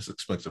time. It's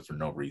expensive for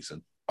no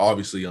reason.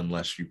 Obviously,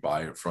 unless you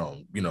buy it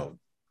from,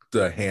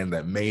 the hand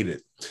that made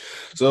it.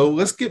 So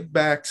let's get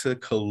back to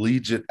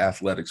collegiate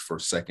athletics for a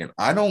second.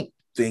 I don't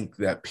think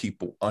that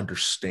people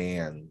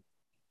understand.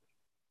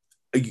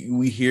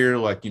 We hear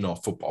like,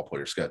 football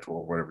player schedule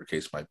or whatever the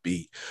case might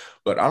be,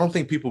 but I don't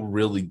think people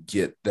really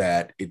get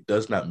that it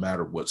does not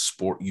matter what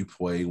sport you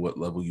play, what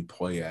level you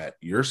play at.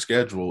 Your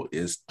schedule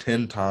is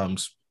 10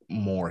 times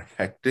more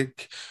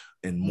hectic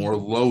and more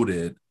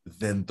loaded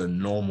than the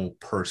normal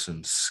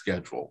person's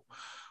schedule.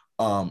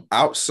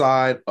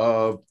 Outside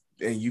of,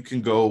 and you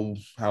can go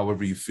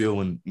however you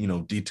feel in,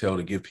 detail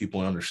to give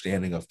people an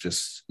understanding of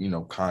just,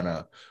 kind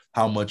of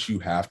how much you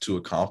have to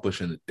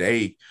accomplish in a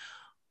day.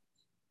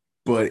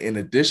 But in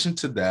addition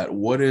to that,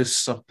 what is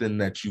something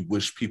that you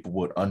wish people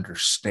would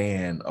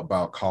understand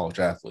about college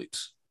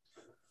athletes?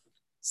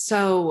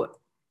 So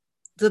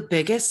the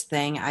biggest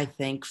thing I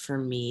think for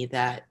me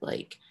that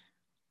like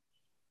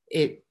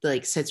it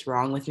like sits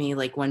wrong with me,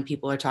 like when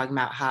people are talking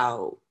about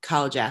how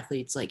college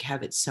athletes like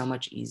have it so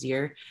much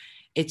easier,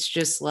 it's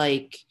just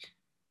like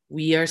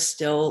we are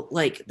still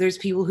like there's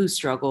people who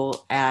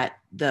struggle at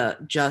the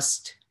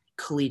just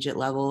collegiate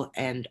level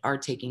and are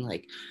taking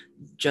like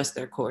just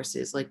their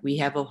courses. Like we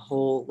have a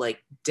whole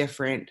like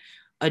different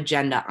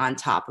agenda on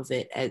top of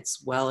it, as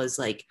well as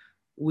like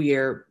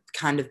we're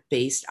kind of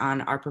based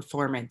on our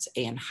performance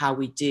and how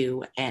we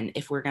do. And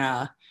if we're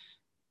gonna,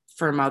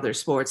 from other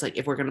sports, like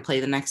if we're gonna play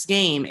the next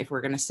game, if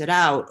we're gonna sit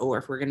out, or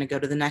if we're gonna go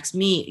to the next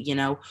meet,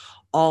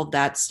 all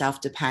that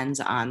stuff depends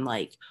on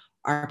like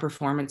our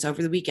performance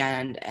over the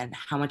weekend and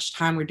how much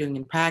time we're doing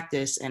in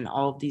practice and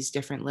all of these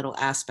different little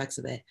aspects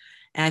of it.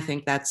 And I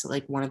think that's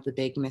like one of the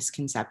big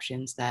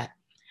misconceptions that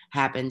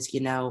happens,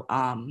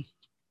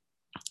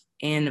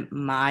 in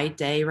my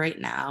day right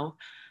now.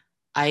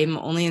 I'm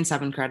only in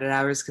 7 credit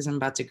hours because I'm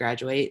about to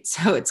graduate.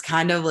 So it's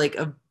kind of like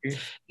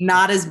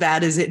not as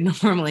bad as it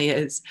normally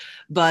is.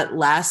 But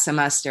last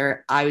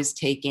semester, I was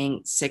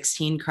taking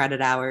 16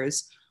 credit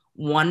hours.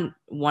 One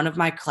of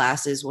my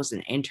classes was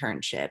an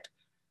internship.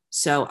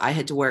 So I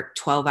had to work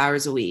 12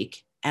 hours a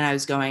week, and I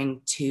was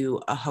going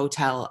to a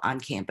hotel on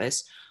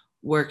campus,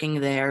 working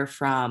there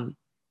from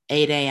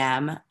 8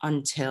 a.m.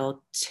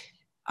 until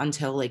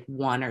like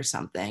 1 or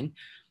something,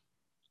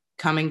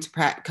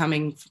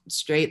 coming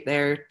straight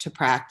there to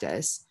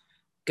practice,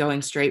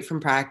 going straight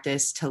from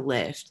practice to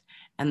lift,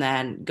 and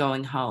then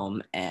going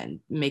home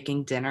and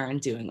making dinner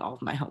and doing all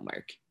of my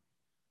homework.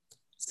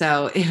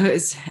 So it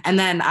was, and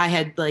then I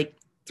had like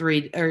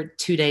 2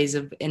 days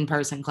of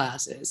in-person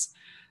classes.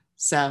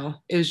 So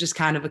it was just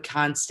kind of a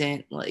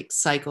constant like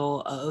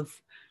cycle of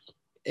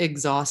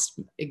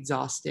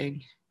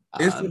exhausting.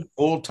 It's a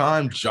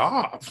full-time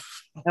job.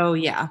 Oh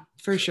yeah,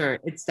 for sure.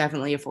 It's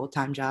definitely a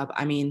full-time job.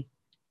 I mean,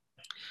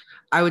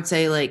 I would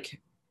say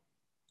like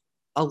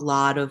a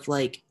lot of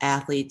like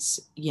athletes,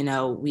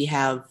 we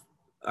have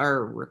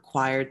are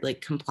required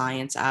like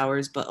compliance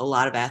hours, but a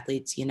lot of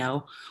athletes,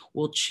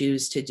 will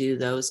choose to do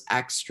those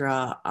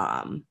extra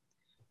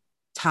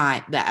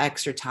the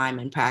extra time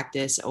in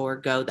practice, or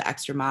go the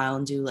extra mile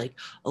and do like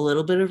a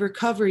little bit of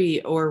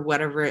recovery or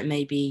whatever it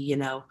may be.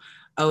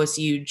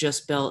 OSU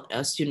just built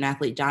a student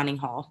athlete dining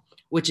hall,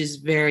 which is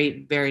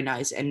very, very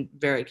nice and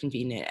very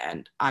convenient.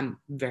 And I'm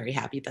very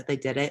happy that they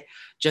did it,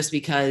 just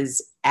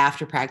because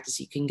after practice,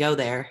 you can go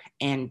there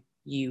and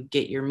you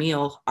get your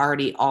meal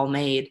already all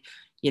made,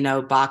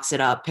 box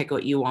it up, pick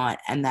what you want,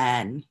 and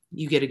then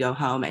you get to go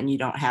home and you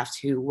don't have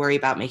to worry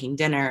about making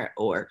dinner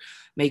or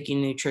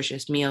making a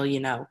nutritious meal.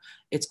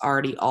 It's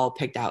already all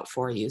picked out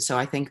for you. So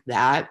I think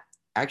that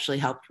actually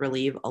helped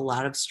relieve a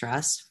lot of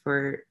stress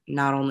for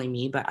not only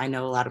me, but I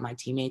know a lot of my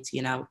teammates,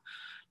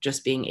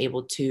 just being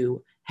able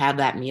to have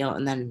that meal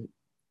and then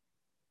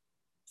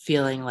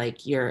feeling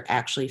like you're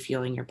actually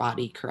fueling your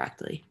body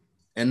correctly.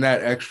 And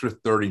that extra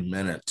 30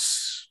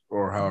 minutes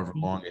or however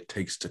long it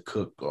takes to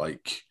cook,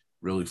 like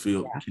really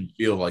can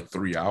feel like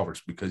 3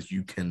 hours, because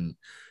you can,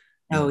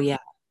 Oh yeah.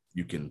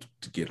 you can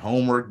get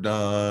homework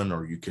done,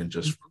 or you can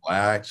just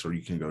relax, or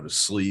you can go to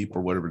sleep,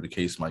 or whatever the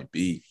case might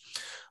be.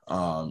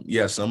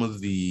 Some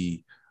of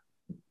the,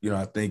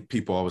 I think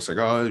people always say,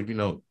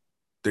 oh,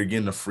 they're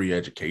getting a free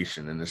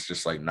education. And it's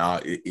just like,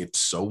 nah, it's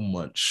so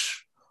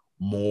much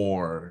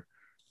more,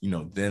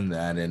 than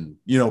that. And,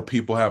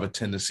 people have a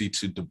tendency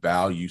to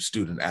devalue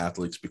student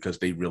athletes because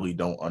they really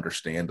don't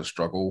understand the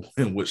struggle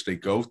in which they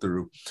go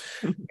through.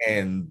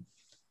 And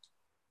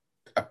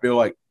I feel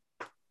like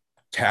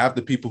half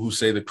the people who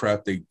say the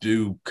crap they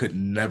do could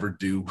never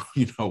do,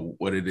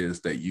 what it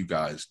is that you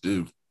guys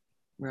do.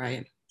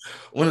 Right. I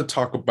want to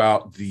talk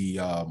about the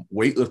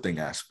weightlifting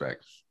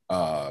aspect,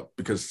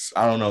 because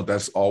I don't know,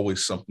 that's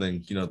always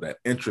something, that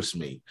interests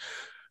me.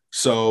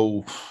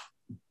 So,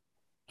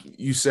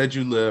 you said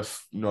you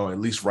lift, at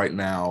least right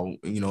now,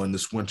 in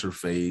this winter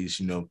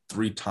phase,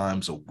 3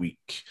 times a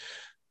week.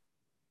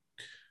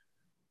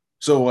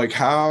 So like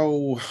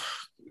how,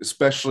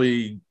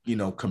 especially,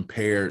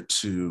 compared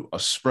to a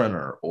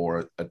sprinter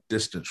or a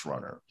distance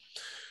runner,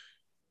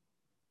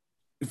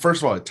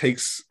 first of all, it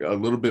takes a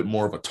little bit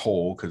more of a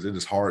toll because it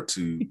is hard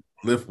to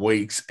lift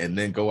weights and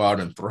then go out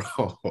and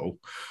throw.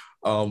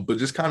 But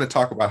just kind of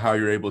talk about how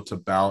you're able to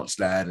balance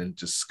that and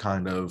just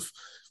kind of,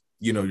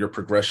 your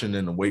progression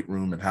in the weight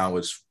room and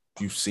how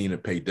you've seen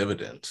it pay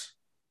dividends.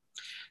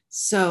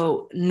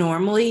 So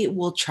normally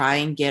we'll try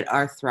and get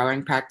our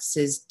throwing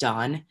practices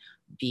done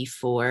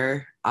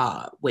before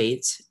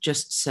weights,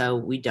 just so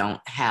we don't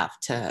have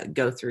to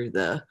go through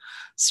the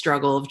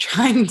struggle of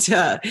trying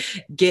to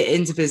get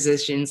into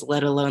positions,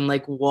 let alone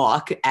like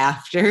walk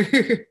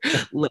after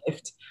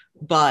lift.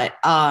 But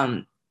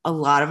a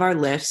lot of our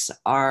lifts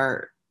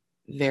are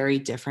very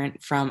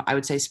different from, I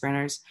would say,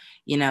 sprinters.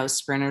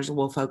 Sprinters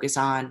will focus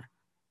on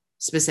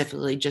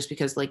specifically, just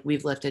because like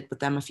we've lifted with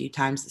them a few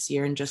times this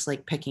year and just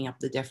like picking up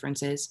the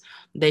differences.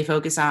 They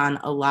focus on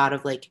a lot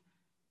of like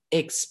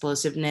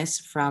explosiveness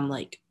from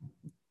like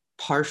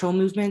partial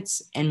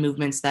movements and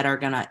movements that are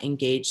going to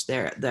engage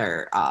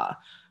their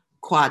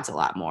quads a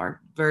lot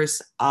more.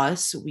 Versus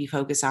us, we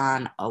focus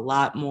on a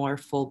lot more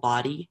full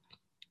body.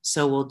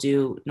 So we'll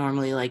do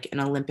normally like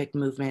an Olympic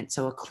movement,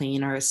 so a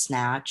clean or a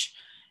snatch,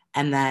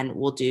 and then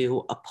we'll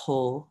do a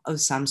pull of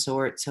some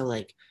sort, so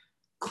like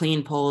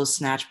clean pulls,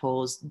 snatch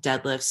pulls,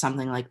 deadlifts,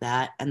 something like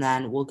that. And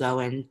then we'll go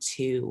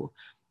into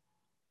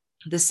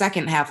the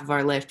second half of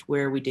our lift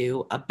where we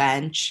do a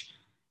bench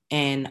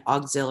and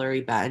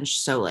auxiliary bench,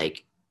 so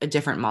like a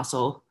different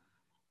muscle,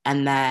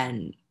 and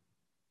then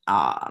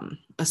a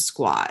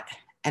squat.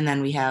 And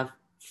then we have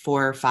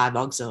 4 or 5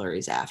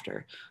 auxiliaries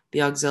after.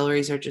 The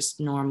auxiliaries are just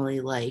normally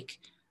like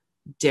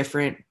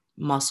different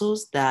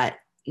muscles that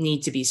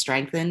need to be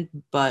strengthened,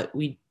 but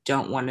we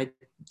don't want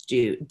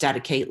to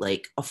dedicate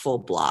like a full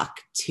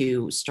block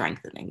to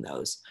strengthening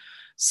those.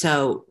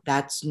 So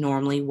that's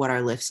normally what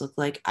our lifts look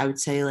like. I would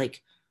say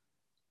like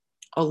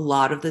a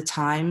lot of the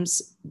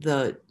times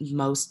the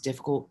most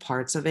difficult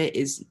parts of it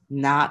is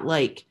not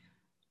like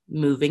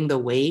moving the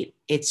weight,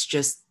 it's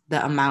just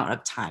the amount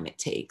of time it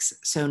takes.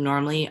 So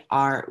normally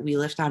we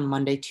lift on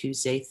Monday,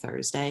 Tuesday,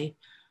 Thursday.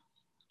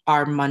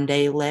 Our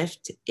Monday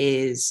lift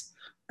is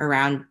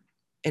around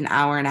an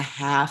hour and a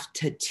half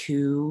to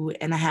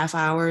 2.5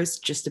 hours,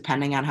 just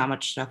depending on how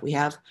much stuff we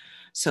have.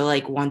 So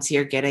like once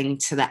you're getting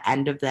to the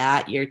end of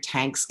that, your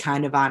tank's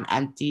kind of on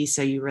empty,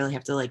 so you really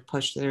have to like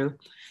push through.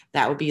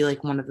 That would be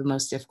like one of the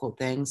most difficult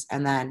things.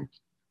 And then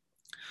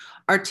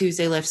our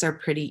Tuesday lifts are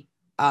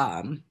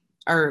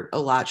are a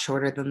lot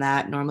shorter than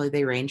that. Normally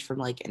they range from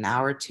like an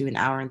hour to an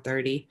hour and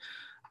 30,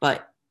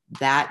 but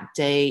that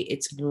day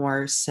it's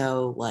more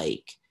so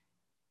like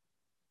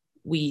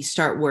we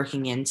start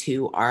working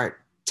into our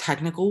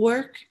technical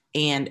work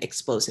and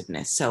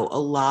explosiveness. So a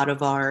lot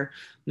of our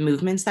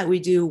movements that we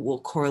do will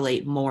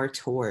correlate more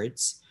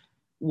towards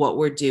what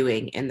we're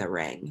doing in the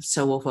ring.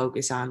 So we'll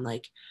focus on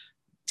like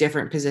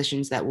different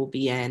positions that we'll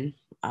be in,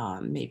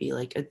 maybe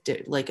like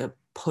a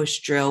push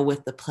drill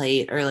with the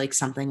plate or like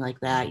something like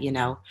that,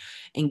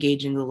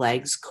 engaging the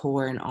legs,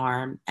 core, and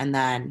arm. And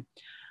then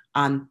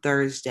on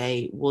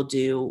Thursday, we'll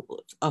do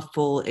a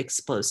full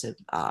explosive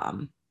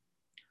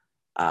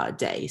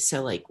day.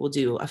 So like we'll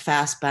do a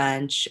fast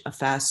bench, a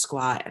fast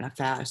squat, and a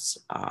fast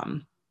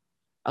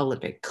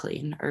Olympic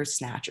clean or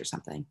snatch or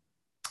something.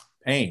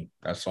 Pain.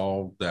 That's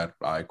all that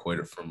I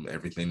equated from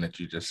everything that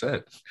you just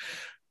said.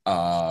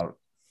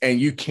 And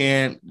you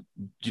can't,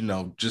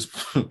 just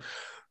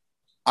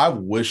I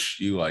wish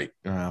you like,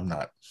 I'm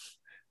not.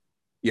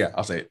 Yeah,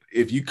 I'll say it.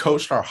 If you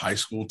coached our high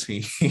school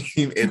team,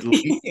 at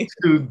least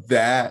to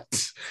that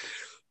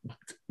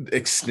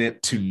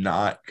extent to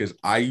not, because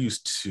I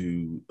used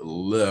to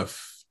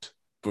lift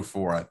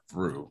before I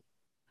threw.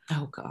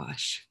 Oh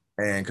gosh.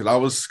 And because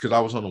I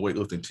was on the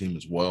weightlifting team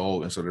as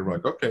well. And so they were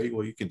like, okay,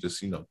 well, you can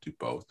just, do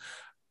both.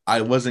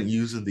 I wasn't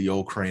using the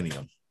old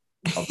cranium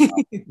of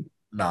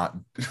not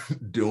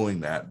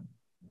doing that.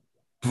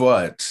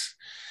 But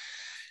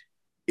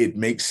it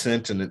makes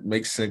sense, and it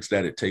makes sense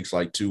that it takes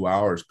like 2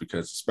 hours,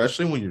 because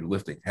especially when you're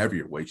lifting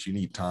heavier weights, you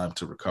need time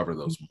to recover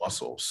those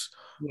muscles.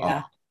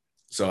 Yeah.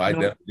 So I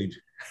definitely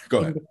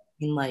go ahead.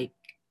 Like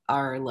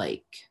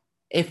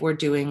if we're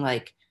doing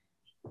like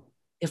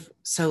if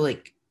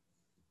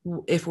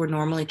we're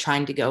normally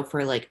trying to go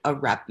for like a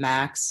rep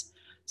max,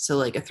 so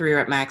like a 3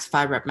 rep max,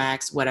 5 rep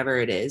max, whatever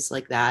it is,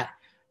 like that,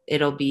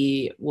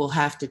 we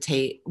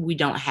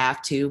don't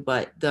have to,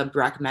 but the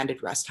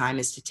recommended rest time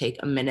is to take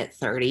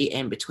 1:30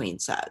 in between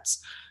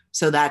sets.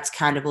 So that's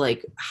kind of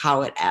like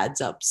how it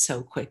adds up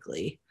so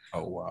quickly.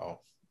 Oh, wow.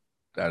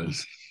 That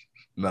is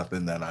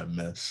nothing that I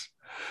miss.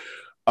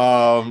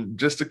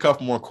 Just a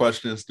couple more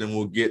questions, then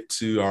we'll get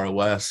to our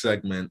last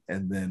segment,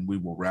 and then we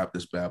will wrap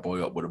this bad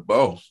boy up with a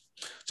bow.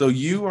 So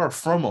you are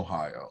from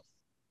Ohio.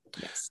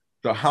 Yes.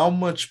 So how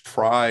much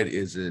pride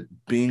is it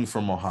being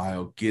from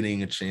Ohio,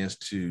 getting a chance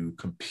to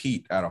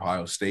compete at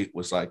Ohio State?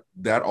 Was like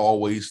that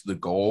always the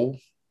goal?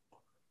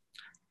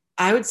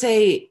 I would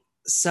say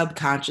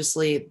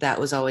subconsciously that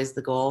was always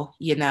the goal.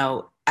 You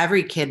know,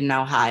 every kid in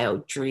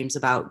Ohio dreams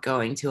about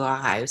going to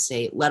Ohio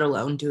State, let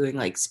alone doing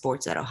like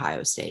sports at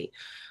Ohio State.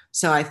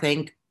 So I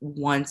think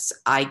once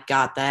I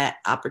got that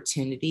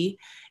opportunity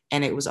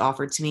and it was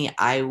offered to me,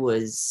 I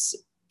was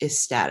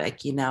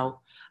ecstatic. You know,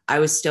 I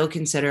was still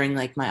considering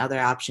like my other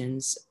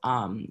options,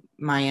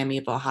 Miami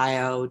of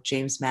Ohio,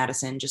 James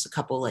Madison, just a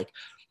couple like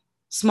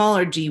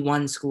smaller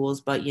D1 schools,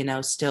 but you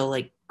know, still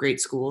like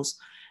great schools.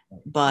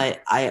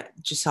 But I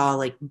just saw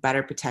like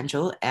better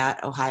potential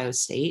at Ohio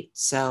State.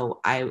 So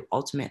I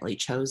ultimately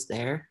chose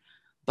there.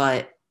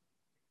 But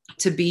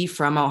to be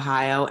from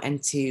Ohio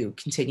and to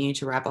continue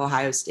to rep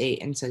Ohio State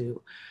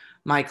into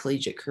my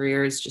collegiate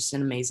career is just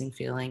an amazing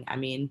feeling. I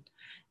mean,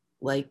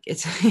 like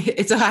it's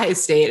it's Ohio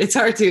State. It's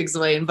hard to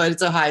explain, but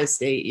it's Ohio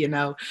State, you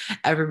know.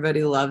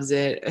 Everybody loves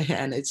it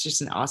and it's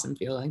just an awesome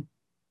feeling.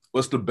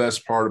 What's the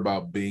best part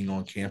about being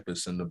on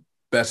campus and the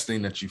best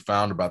thing that you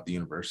found about the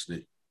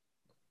university?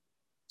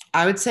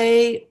 I would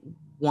say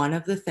one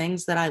of the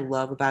things that I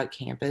love about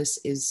campus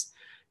is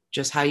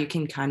just how you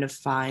can kind of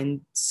find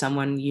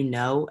someone you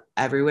know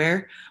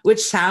everywhere, which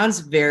sounds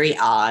very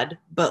odd,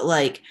 but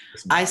like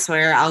I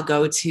swear I'll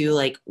go to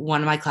like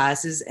one of my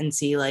classes and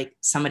see like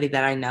somebody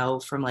that I know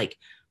from like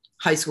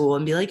high school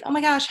and be like, oh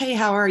my gosh, hey,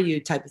 how are you?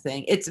 Type of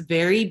thing. It's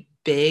very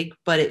big,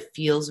 but it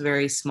feels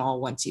very small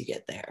once you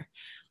get there.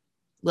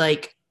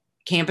 Like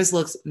campus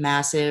looks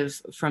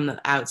massive from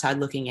the outside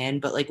looking in,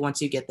 but like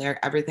once you get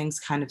there, everything's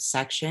kind of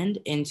sectioned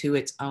into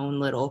its own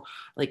little,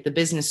 like the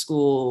business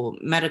school,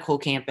 medical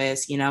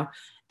campus, you know,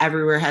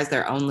 everywhere has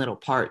their own little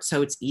part.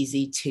 So it's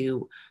easy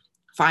to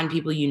find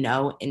people you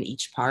know in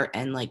each part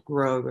and like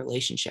grow a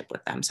relationship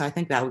with them. So I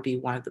think that would be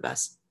one of the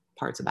best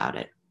parts about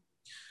it.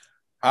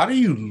 How do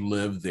you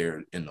live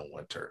there in the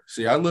winter?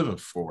 See, I live in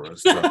Florida,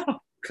 so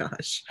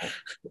Gosh.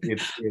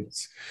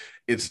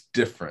 it's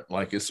different.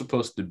 Like it's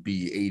supposed to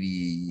be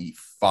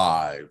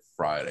 85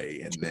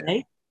 Friday, and then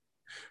Okay.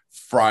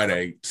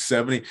 Friday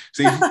 70.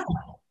 See,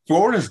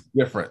 Florida's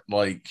different.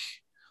 Like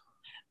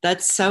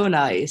That's so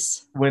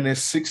nice. when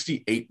it's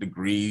 68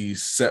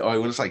 degrees, like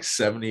when it's like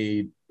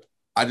 70.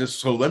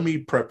 So let me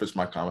preface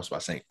my comments by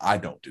saying I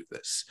don't do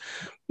this.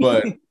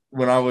 But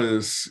when I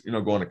was,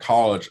 going to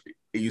college,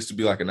 it used to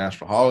be like a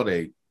national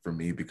holiday for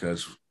me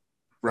because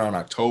around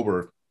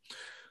October,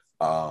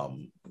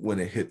 when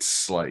it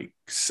hits like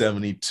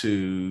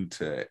 72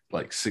 to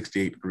like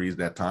 68 degrees,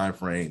 that time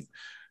frame,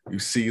 you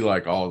see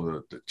like all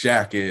the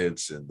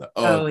jackets and the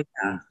Oh yeah.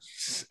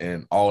 Uggs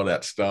and all of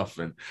that stuff.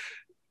 And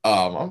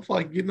I'm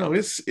like,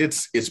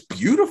 it's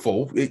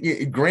beautiful.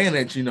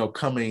 Granted,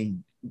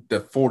 coming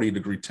the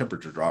 40-degree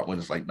temperature drop when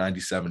it's like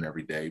 97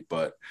 every day,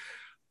 but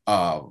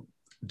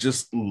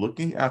just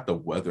looking at the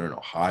weather in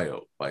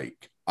Ohio,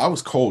 like I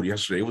was cold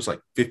yesterday. It was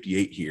like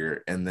 58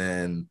 here, and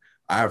then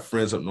I have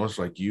friends up north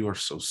like, you are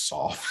so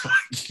soft.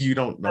 Like you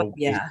don't know what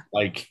it's Yeah.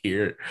 like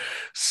here.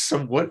 So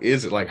what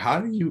is it like? How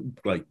do you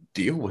like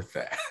deal with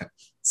that?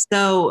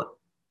 So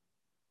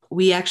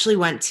we actually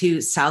went to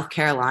South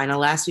Carolina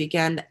last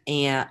weekend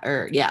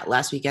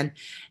last weekend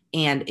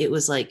and it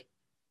was like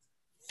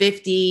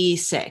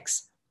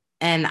 56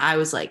 and I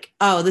was like,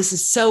 "Oh, this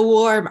is so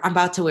warm. I'm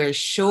about to wear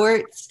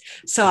shorts."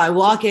 So I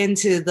walk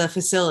into the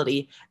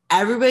facility.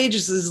 Everybody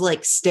just is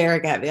like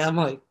staring at me. I'm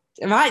like,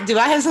 do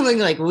I have something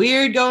like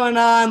weird going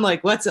on?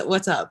 Like what's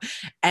up?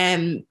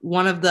 And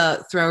one of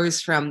the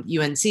throwers from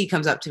UNC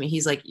comes up to me.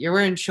 He's like, "You're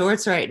wearing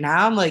shorts right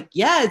now?" I'm like,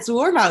 "Yeah, it's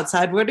warm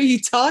outside. What are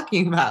you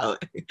talking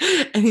about?"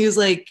 And he was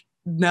like,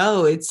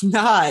 "No, it's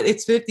not.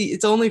 It's 50.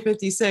 It's only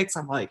 56."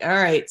 I'm like, "All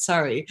right,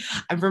 sorry.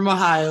 I'm from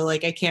Ohio.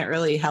 Like I can't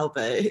really help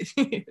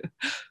it."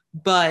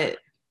 But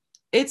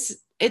it's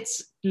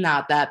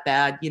not that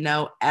bad, you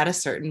know, at a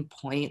certain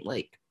point,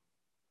 like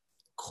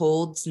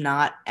cold's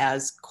not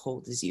as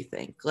cold as you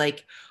think.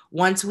 Like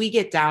once we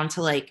get down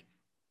to like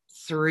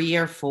 3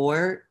 or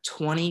 4,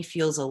 20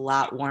 feels a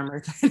lot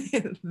warmer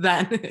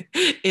than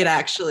it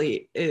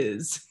actually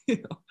is.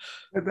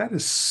 That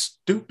is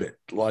stupid.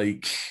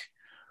 Like,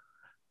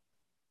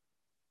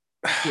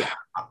 Yeah.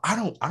 I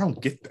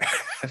don't get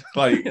that.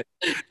 Like,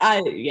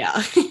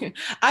 Yeah.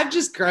 I've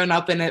just grown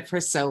up in it for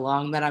so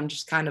long that I'm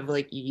just kind of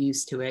like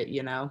used to it,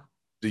 you know.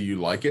 do you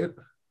like it?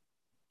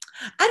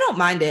 I don't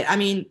mind it. I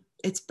mean,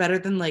 it's better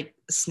than like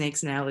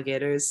snakes and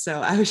alligators.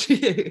 So I was,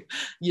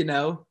 you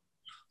know,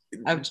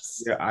 I'm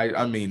just, Yeah,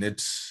 I mean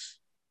it's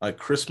like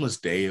Christmas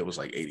Day, it was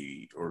like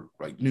 80, or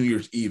like New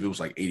Year's Eve, it was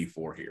like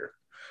 84 here.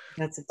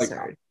 that's Like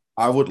absurd.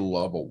 I would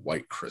love a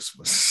white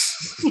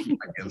Christmas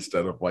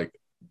instead of like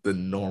the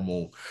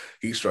normal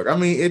heat stroke. I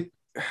mean,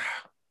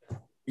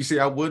 you see,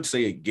 I would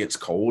say it gets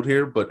cold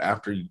here, but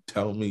after you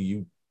tell me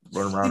you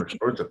run around in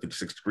shorts at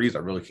 56 degrees, I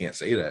really can't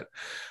say that.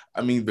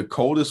 I mean, the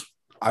coldest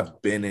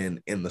I've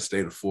been in the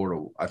state of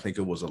Florida, I think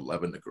it was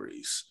 11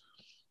 degrees.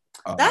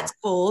 Uh, That's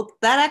cold.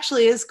 That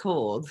actually is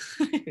cold.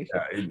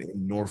 yeah, in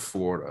North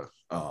Florida.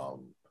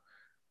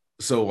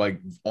 So like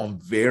on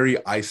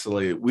very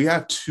isolated, we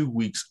had 2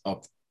 weeks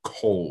of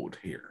cold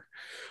here.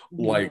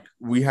 Mhm. Like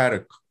we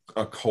had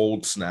a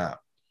cold snap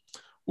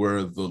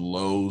where the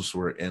lows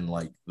were in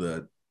like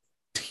the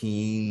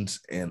teens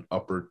and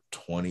upper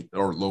 20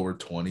 or lower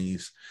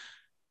 20s.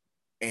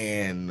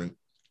 And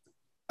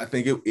I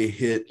think it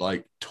hit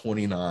like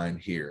 29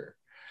 here.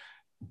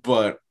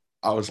 But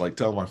I was like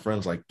telling my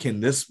friends, like,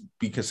 can this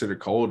be considered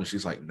cold? And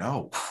she's like,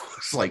 no,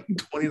 it's like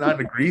 29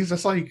 degrees.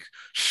 That's like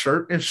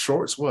shirt and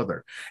shorts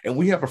weather. And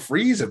we have a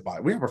freeze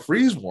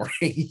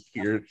warning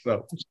here.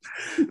 So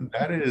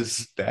that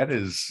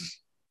is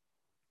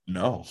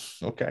no.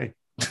 Okay.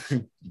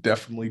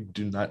 Definitely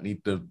do not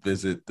need to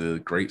visit the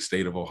great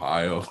state of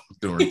Ohio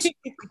during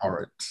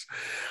cards.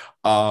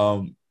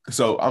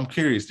 So I'm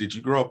curious, did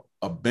you grow up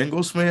a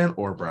Bengals fan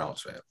or a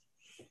Browns fan?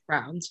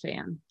 Browns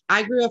fan.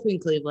 I grew up in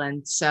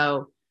Cleveland,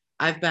 so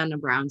I've been a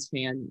Browns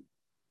fan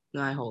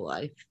my whole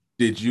life.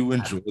 Did you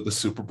enjoy the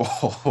Super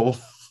Bowl?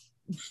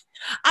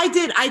 I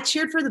did. I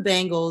cheered for the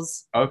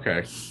Bengals.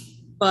 Okay.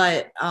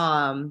 But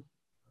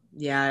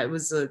yeah, it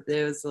was a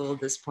little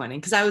disappointing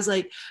because I was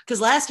like,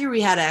 because last year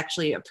we had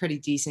actually a pretty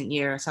decent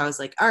year. So I was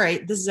like, all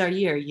right, this is our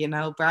year,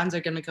 Browns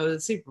are gonna go to the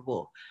Super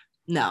Bowl.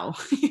 No,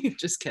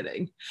 just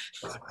kidding.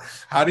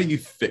 How do you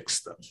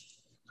fix them?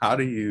 How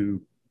do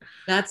you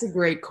That's a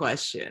great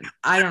question.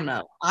 I don't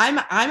know. I'm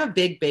a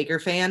big Baker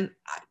fan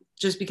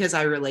just because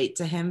I relate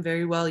to him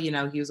very well.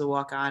 He was a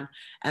walk-on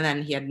and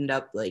then he ended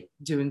up like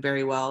doing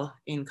very well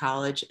in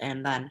college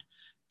and then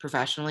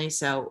professionally.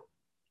 So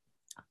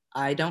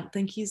I don't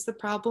think he's the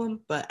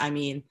problem, but I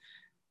mean,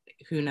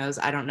 who knows?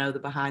 I don't know the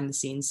behind the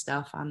scenes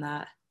stuff on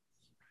that.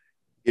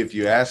 If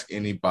you ask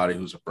anybody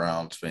who's a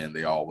Browns fan,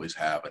 they always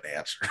have an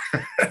answer.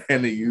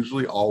 And it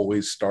usually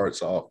always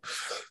starts off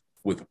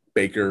with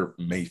Baker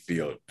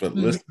Mayfield. But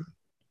listen,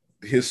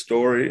 his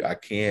story,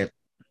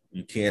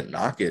 you can't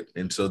knock it.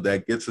 And so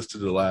that gets us to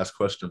the last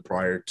question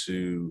prior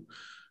to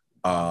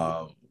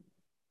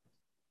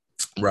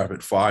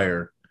rapid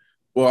fire.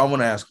 Well, I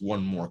want to ask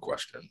one more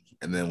question,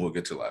 and then we'll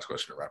get to the last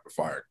question of rapid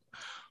fire.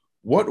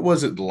 What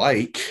was it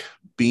like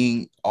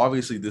being,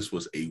 obviously this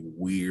was a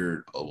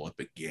weird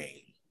Olympic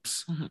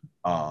Games,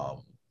 but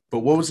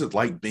what was it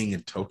like being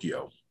in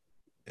Tokyo?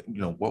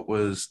 What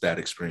was that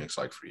experience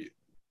like for you?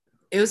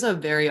 It was a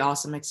very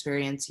awesome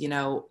experience.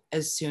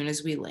 As soon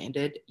as we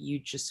landed, you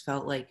just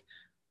felt like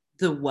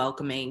the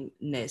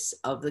welcomingness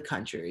of the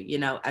country.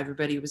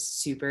 Everybody was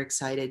super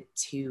excited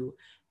to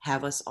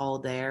have us all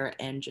there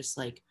and just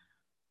like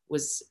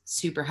was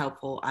super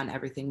helpful on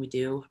everything we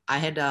do. I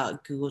had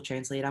Google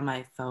Translate on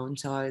my phone,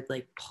 so I would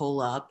like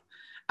pull up.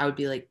 I would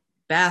be like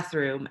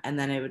bathroom, and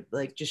then it would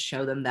like just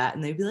show them that,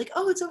 and they'd be like,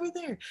 "Oh, it's over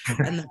there."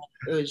 And then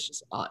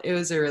it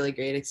was a really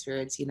great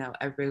experience.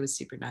 Everybody was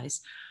super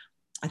nice.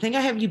 I think I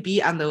have you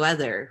beat on the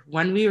weather.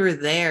 When we were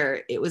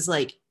there, it was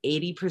like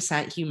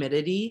 80%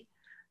 humidity,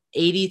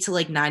 80 to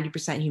like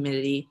 90%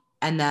 humidity,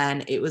 and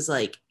then it was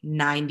like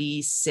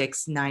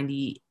 96,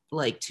 90,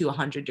 like to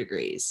 100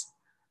 degrees.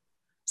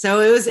 So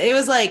it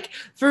was like,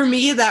 for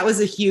me, that was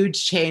a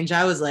huge change.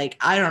 I was like,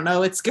 I don't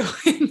know what's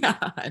going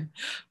on,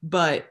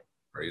 but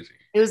Crazy.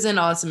 It was an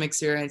awesome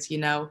experience.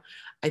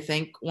 I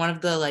think one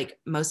of the like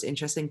most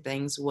interesting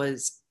things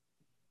was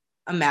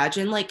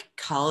imagine like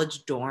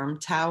college dorm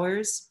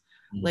towers,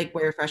 like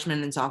where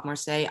freshmen and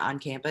sophomores stay on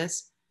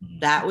campus.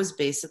 That was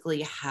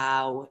basically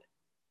how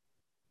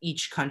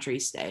each country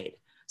stayed.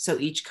 So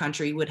each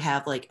country would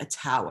have like a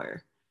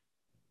tower,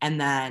 and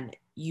then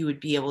you would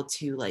be able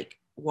to like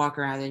walk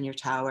around in your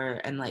tower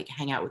and like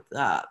hang out with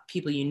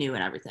people you knew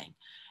and everything.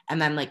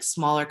 And then like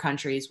smaller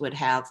countries would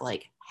have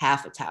like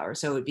half a tower.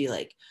 So it would be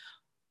like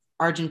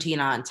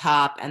Argentina on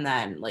top and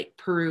then like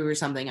Peru or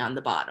something on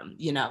the bottom,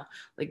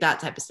 like that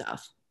type of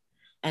stuff.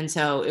 And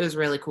so it was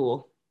really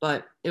cool,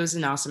 but it was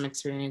an awesome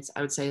experience.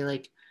 I would say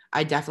like,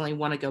 I definitely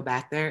want to go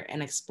back there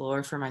and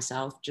explore for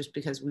myself just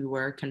because we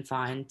were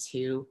confined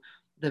to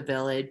the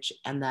village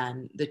and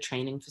then the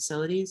training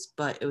facilities,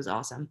 but it was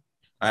awesome.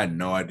 I had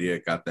no idea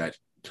it got that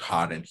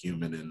hot and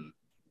humid and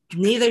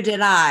neither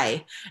did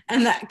I.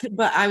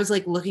 But I was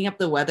like looking up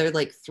the weather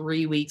like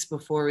 3 weeks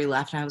before we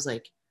left, and I was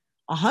like,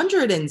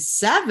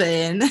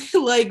 107?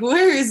 Like,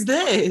 where is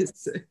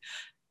this?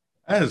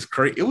 That is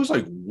crazy. It was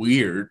like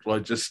weird,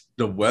 like just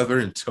the weather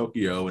in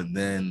Tokyo, and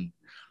then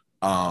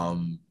I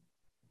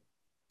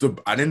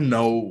didn't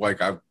know,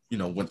 like I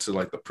went to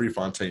like the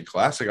Prefontaine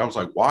Classic. I was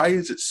like, why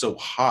is it so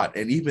hot?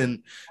 And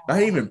even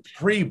not even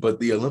but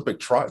the Olympic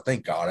trot.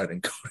 Thank God I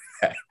didn't go to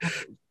that.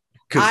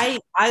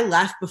 I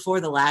left before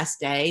the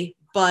last day,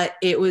 but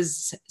it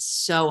was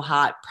so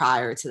hot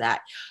prior to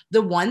that.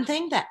 The one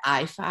thing that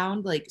I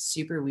found like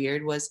super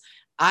weird was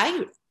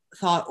I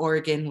thought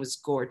Oregon was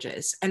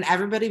gorgeous, and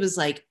everybody was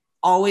like,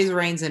 always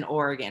rains in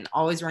Oregon,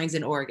 always rains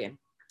in Oregon.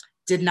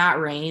 Did not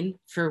rain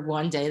for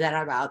one day that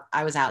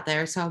I was out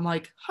there. So I'm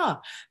like,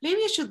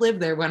 maybe I should live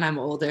there when I'm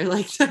older,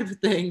 like type of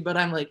thing. But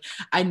I'm like,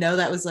 I know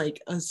that was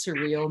like a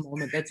surreal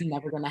moment that's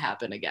never going to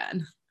happen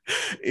again.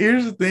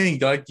 Here's the thing,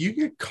 like you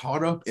get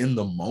caught up in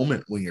the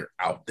moment when you're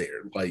out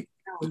there. Like,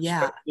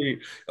 yeah,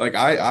 like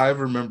I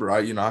remember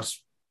I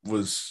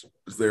was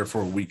there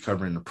for a week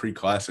covering the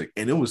pre-classic,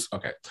 and it was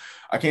okay.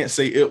 I can't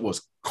say it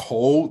was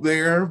cold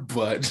there,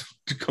 but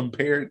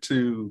compared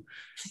to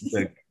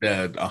the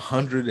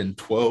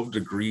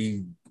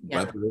 112-degree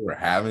weather they were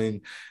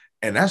having.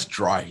 And that's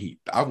dry heat.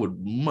 I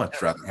would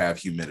much rather have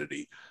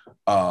humidity.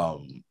 But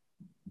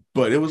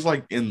it was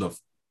like in the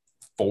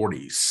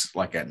 40s,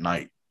 like at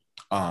night.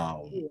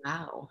 Wow.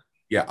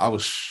 Yeah, I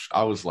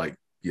was like,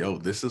 yo,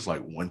 this is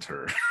like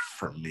winter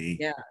for me.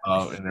 Yeah.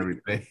 And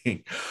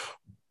everything.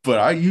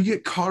 But you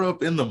get caught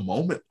up in the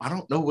moment. I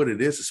don't know what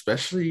it is,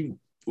 especially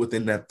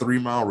within that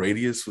 3-mile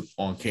radius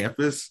on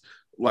campus.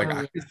 Like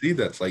I can see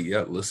that's like,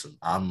 yeah, listen,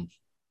 I'm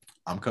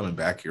coming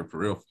back here for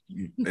real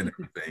and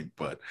everything.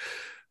 But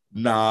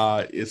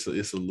nah, it's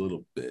a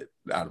little bit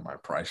out of my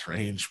price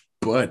range,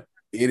 but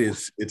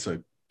it's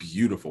a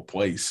beautiful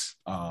place.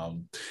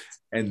 And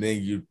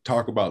then you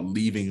talk about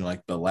leaving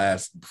like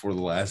before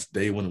the last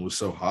day when it was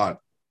so hot.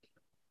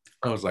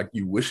 I was like,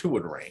 you wish it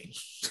would rain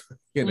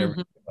and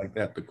everything like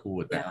that to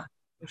cool it down.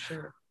 For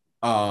sure.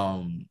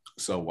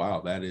 So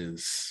wow, that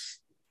is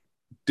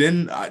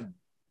I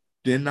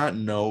did not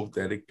know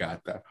that it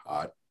got that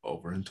hot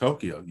over in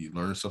Tokyo. You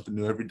learn something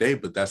new every day,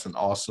 but that's an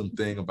awesome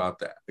thing about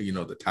that,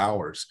 the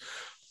towers.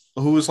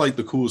 Who was like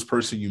the coolest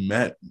person you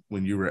met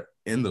when you were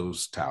in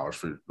those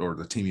towers or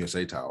the Team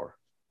USA tower?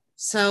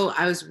 So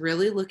I was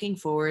really looking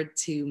forward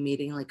to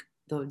meeting like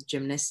the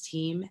gymnast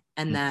team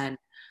and then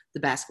the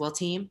basketball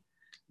team.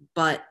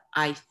 But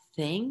I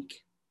think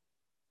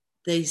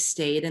they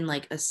stayed in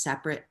like a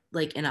separate,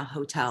 like in a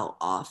hotel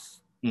off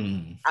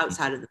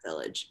outside of the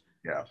village.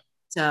 Yeah.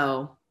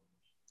 So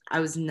I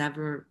was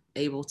never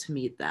able to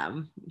meet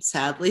them,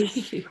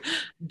 sadly.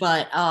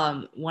 But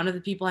one of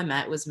the people I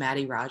met was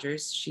Maddie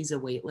Rogers. She's a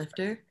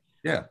weightlifter.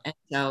 Yeah. And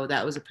so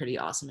that was a pretty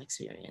awesome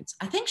experience.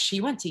 I think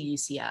she went to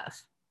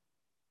UCF.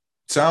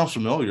 Sounds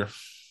familiar.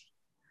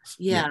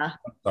 Yeah.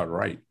 All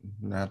right.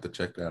 I have to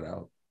check that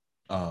out.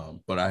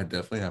 But I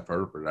definitely have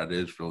heard of her. That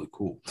is really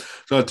cool.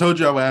 So I told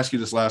you I would ask you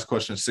this last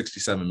question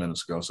 67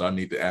 minutes ago. So I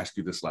need to ask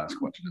you this last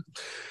question.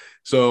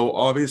 So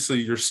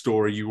obviously your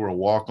story, you were a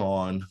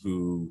walk-on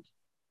who,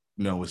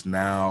 is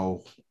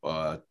now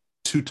a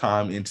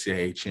 2-time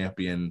NCAA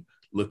champion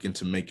looking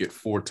to make it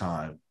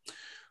 4-time.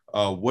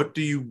 What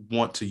do you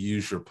want to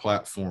use your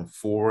platform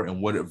for?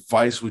 And what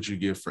advice would you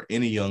give for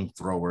any young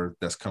thrower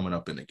that's coming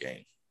up in the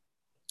game?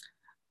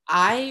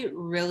 I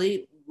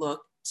really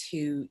look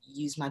to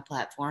use my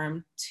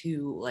platform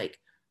to like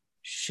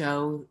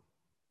show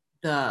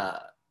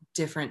the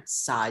different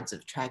sides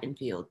of track and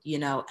field.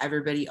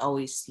 Everybody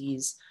always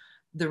sees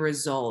the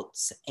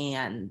results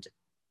and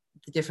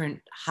the different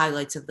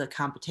highlights of the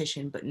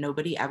competition, but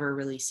nobody ever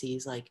really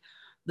sees like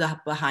the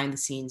behind the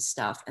scenes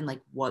stuff and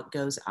like what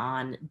goes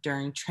on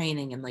during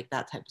training and like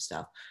that type of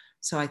stuff.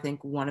 So I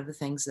think one of the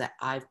things that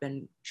I've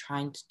been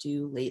trying to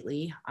do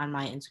lately on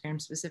my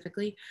Instagram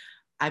specifically,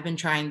 I've been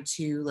trying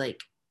to like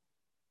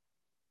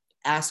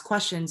ask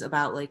questions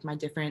about like my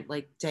different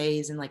like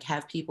days and like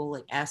have people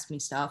like ask me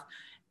stuff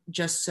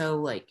just so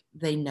like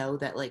they know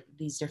that like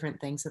these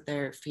different things that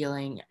they're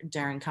feeling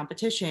during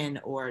competition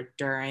or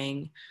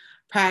during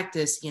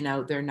practice,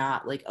 they're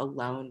not like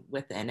alone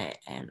within it.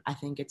 And I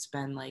think it's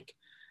been like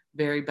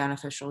very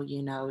beneficial,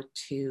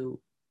 to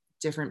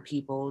different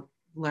people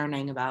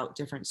learning about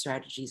different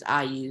strategies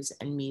I use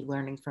and me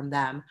learning from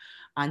them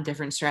on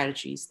different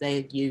strategies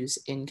they use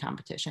in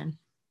competition.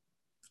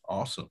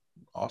 Awesome.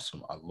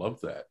 I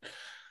love that.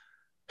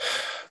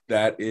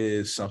 That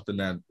is something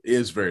that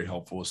is very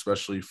helpful,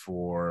 especially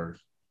for,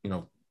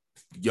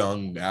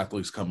 young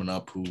athletes coming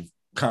up who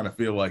kind of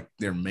feel like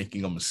they're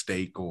making a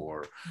mistake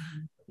or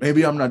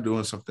maybe I'm not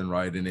doing something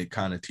right. And it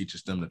kind of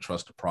teaches them to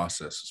trust the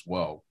process as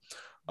well.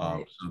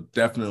 So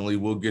definitely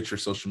we'll get your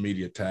social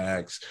media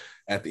tags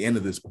at the end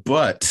of this,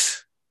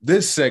 but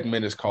this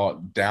segment is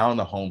called Down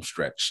the Home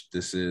Stretch.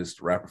 This is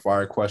rapid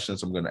fire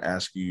questions. I'm going to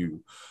ask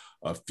you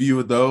a few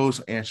of those,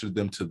 answer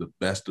them to the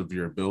best of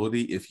your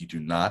ability. If you do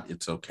not,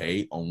 it's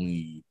okay.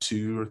 Only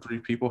 2 or 3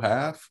 people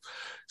have.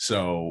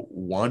 So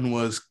one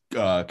was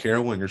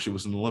Kara Winger. She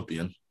was an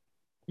Olympian,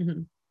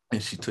 and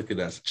she took it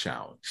as a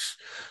challenge.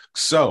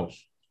 So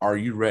are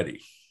you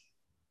ready?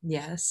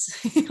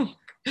 Yes.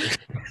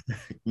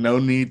 No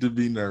need to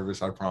be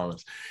nervous, I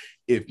promise.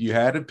 If you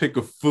had to pick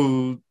a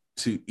food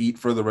to eat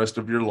for the rest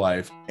of your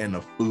life and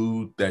a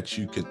food that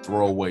you could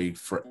throw away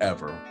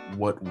forever,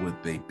 what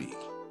would they be?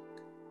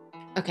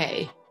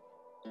 Okay.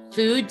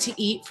 Food to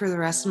eat for the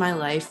rest of my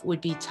life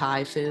would be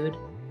Thai food.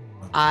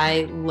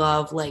 I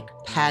love like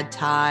pad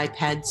Thai,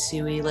 pad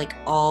sui, like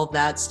all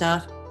that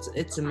stuff.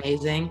 It's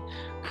amazing.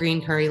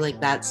 Green curry,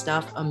 like that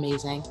stuff,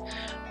 amazing.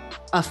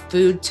 A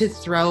food to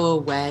throw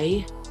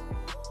away.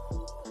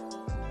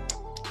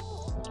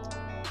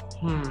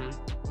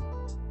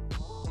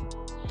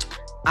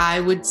 I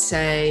would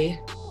say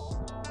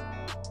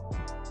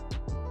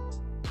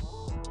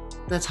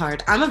that's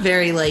hard. I'm a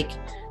very like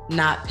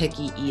not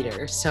picky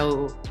eater,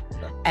 so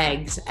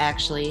eggs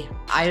actually.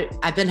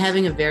 I've been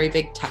having a very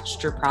big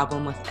texture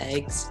problem with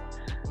eggs.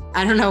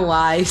 I don't know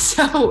why,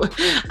 so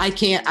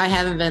I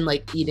haven't been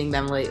like eating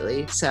them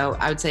lately, so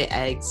I would say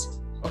eggs.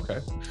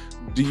 Okay.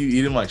 Do you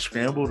eat them like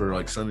scrambled or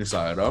like sunny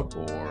side up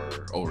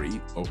or over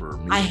meat?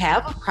 I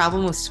have a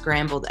problem with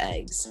scrambled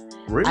eggs.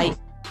 Really?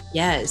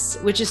 Yes,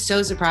 which is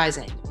so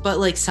surprising. But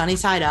like sunny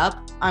side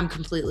up, I'm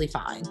completely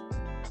fine.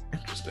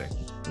 Interesting.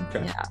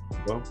 Okay. Yeah.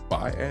 Well,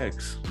 buy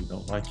eggs. We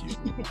don't like you.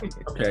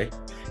 Okay.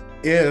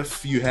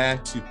 If you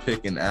had to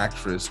pick an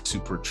actress to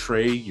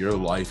portray your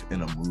life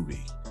in a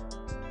movie,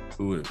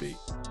 who would it be?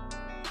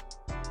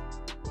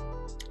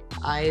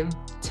 I'm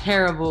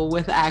terrible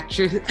with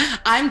actors.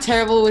 I'm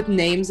terrible with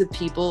names of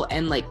people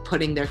and like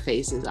putting their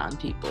faces on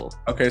people.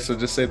 Okay, so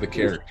just say the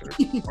character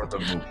or the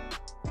movie.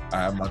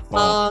 I have my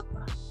phone.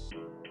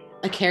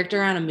 A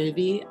character on a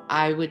movie,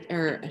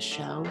 or a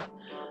show,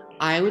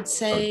 I would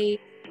say.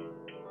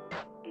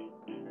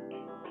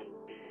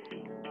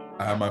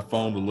 I have my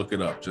phone to look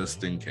it up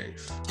just in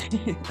case.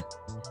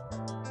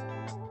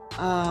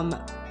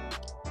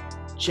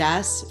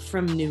 Jess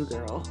from New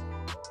Girl.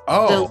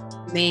 Oh,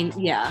 the main,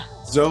 yeah.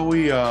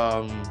 Zoe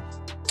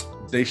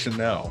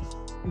Deschanel.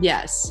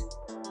 Yes.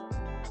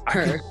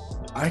 Her.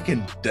 I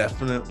can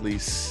definitely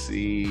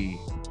see.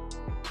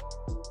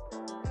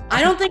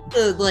 I don't think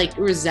the like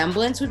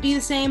resemblance would be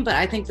the same, but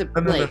I think the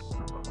No.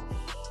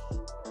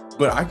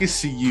 But I can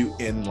see you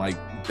in like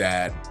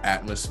that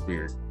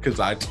atmosphere because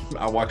I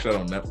watched that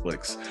on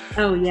Netflix.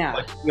 Oh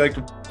yeah. Like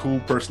a cool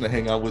person to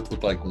hang out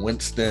with like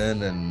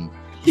Winston and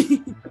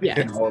yes.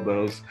 and all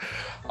those.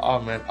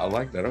 Oh man, I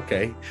like that.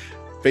 Okay.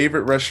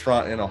 Favorite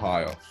restaurant in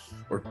Ohio,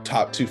 or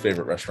top 2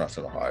 favorite restaurants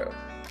in Ohio?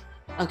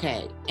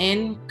 Okay,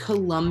 in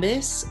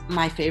Columbus,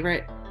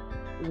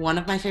 one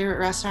of my favorite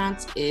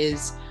restaurants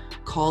is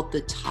called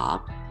The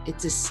Top.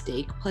 It's a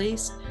steak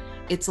place.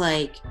 It's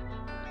like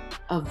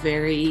a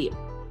very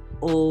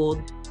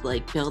old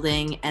like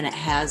building, and it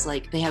has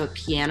like, they have a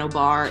piano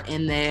bar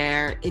in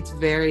there. It's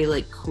very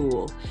like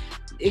cool.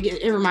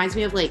 It reminds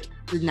me of like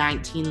the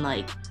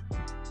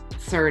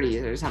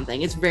 1930s or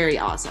something. It's very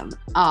awesome.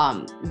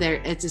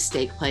 It's a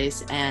steak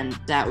place, and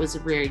that was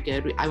very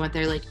good. I went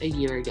there like a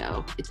year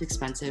ago. It's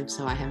expensive,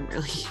 so I haven't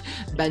really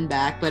been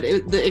back, but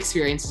the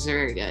experiences are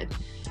very good.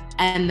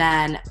 And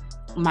then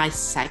my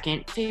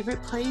second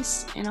favorite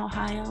place in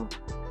Ohio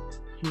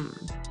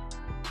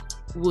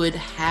would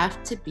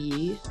have to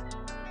be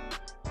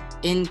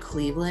in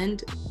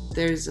Cleveland.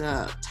 There's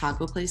a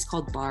taco place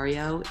called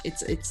Barrio.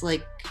 It's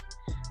like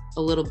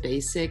a little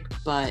basic,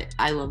 but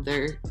I love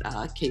their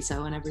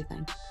queso and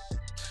everything.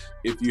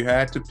 If you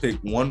had to pick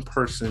one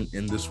person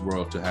in this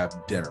world to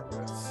have dinner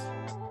with,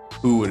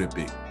 who would it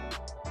be?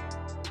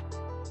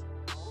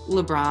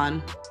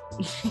 LeBron.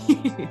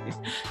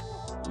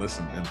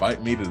 Listen,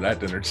 invite me to that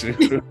dinner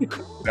too.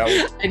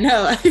 I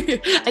know. I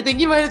think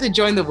you might have to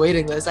join the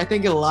waiting list. I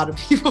think a lot of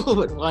people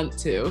would want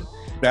to.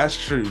 That's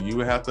true. You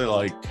would have to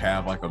like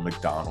have like a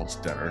McDonald's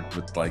dinner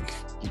with like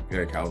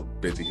how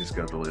busy his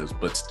schedule is,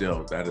 but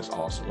still, that is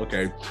awesome.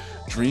 Okay,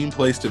 dream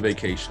place to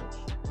vacation.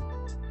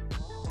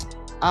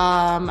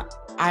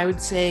 I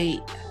would say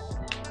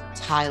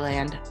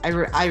Thailand.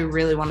 I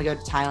really want to go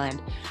to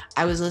Thailand.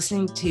 I was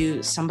listening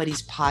to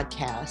somebody's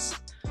podcast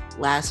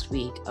last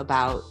week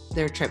about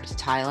their trip to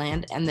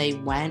Thailand, and they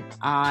went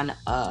on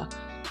a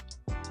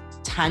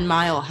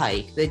 10-mile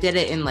hike. They did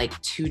it in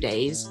like 2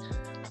 days,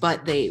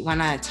 but they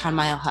went on a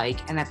 10-mile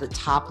hike, and at the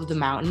top of the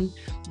mountain,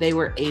 they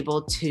were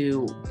able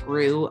to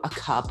brew a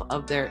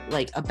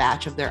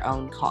batch of their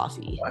own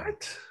coffee.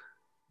 What?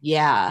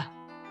 Yeah.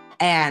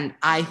 And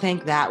I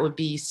think that would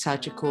be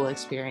such a cool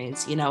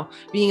experience,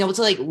 being able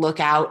to like look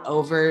out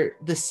over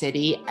the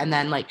city and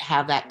then like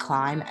have that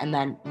climb and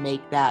then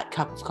make that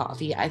cup of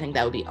coffee. I think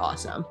that would be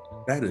awesome.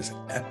 That is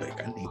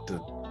epic. I need to.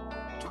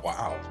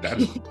 Wow,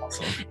 that is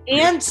awesome.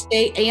 And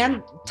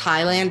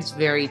Thailand is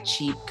very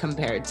cheap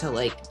compared to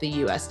like the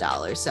US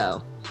dollar.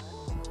 So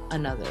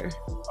another.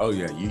 Oh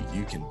yeah,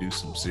 you can do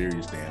some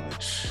serious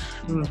damage.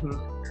 Mm-hmm.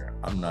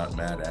 I'm not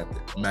mad at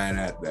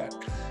that.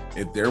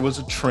 If there was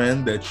a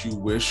trend that you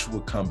wish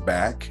would come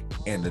back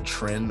and a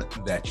trend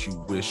that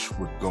you wish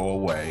would go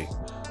away,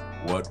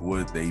 what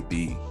would they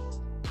be?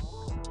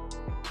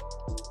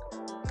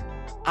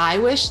 I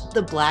wish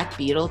the Black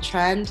Beetle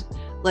trend,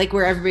 like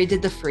where everybody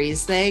did the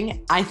freeze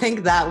thing, I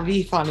think that would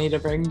be funny to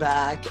bring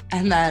back.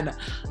 And then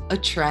a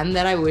trend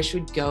that I wish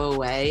would go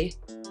away.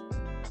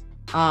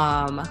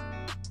 I'm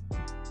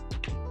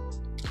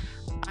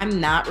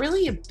not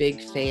really a big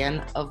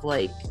fan of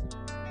like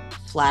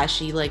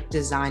flashy like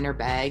designer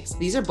bags.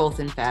 These are both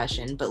in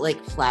fashion, but like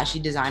flashy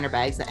designer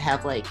bags that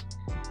have like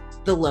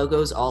the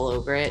logos all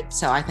over it.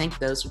 So I think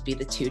those would be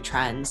the 2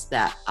 trends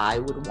that I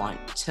would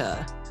want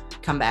to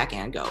come back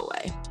and go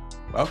away.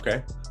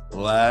 Okay.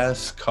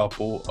 Last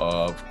couple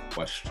of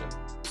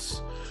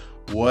questions.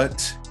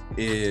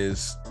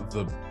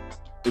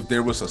 If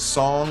there was a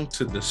song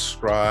to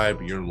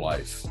describe your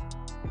life,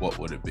 what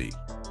would it be?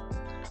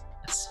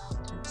 A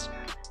song to describe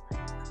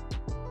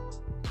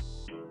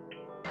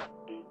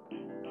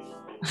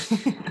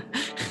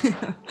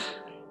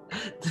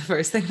The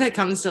first thing that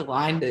comes to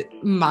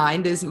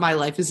mind is My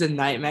Life is a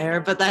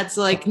Nightmare, but that's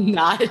like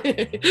not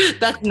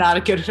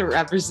a good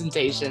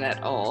representation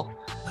at all.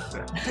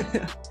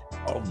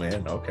 Oh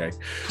man, okay.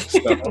 So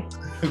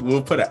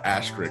we'll put an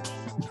asterisk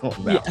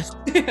on that. Yes.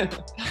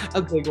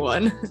 A big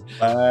one.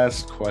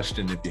 Last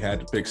question. If you had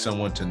to pick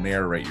someone to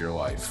narrate your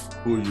life,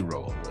 who are you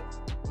rolling with?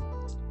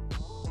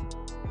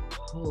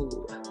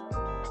 Oh,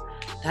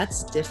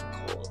 that's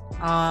difficult.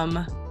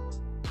 I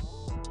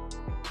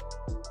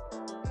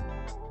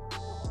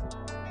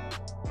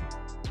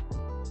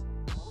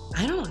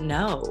don't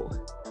know.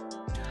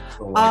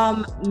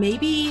 So,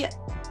 Maybe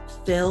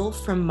Phil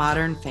from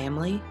Modern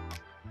Family.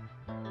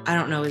 I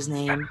don't know his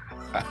name.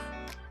 I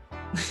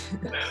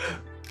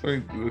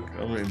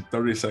mean,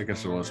 30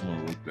 seconds or less, I'm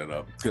gonna look that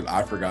up because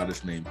I forgot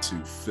his name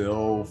too.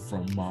 Phil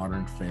from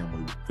Modern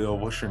Family. Phil,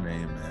 what's your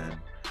name,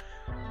 man?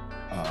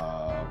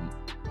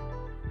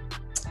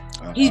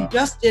 He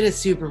just did a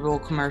Super Bowl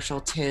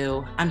commercial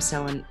too. I'm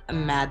so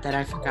mad that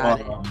I forgot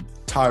it.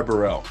 Ty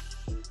Burrell.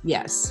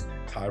 Yes.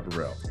 Ty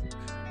Burrell.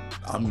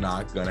 I'm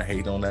not gonna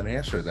hate on that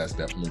answer. That's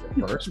definitely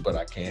the first, but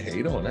I can't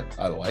hate on it.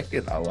 I like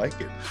it. I like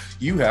it.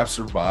 You have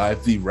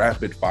survived the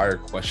rapid fire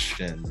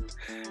question,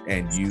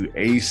 and you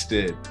aced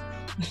it.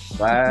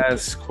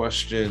 Last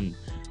question.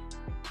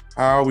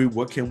 How are we?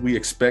 What can we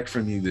expect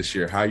from you this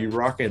year? How you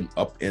rocking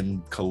up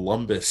in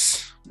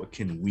Columbus? What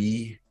can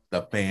we,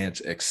 the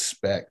fans,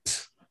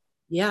 expect?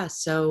 Yeah,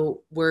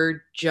 so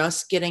we're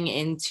just getting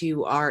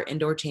into our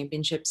indoor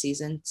championship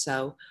season.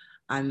 So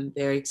I'm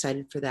very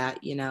excited for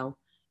that. You know,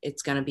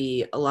 it's going to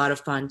be a lot of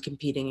fun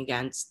competing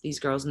against these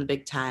girls in the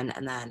Big Ten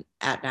and then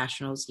at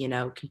nationals, you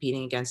know,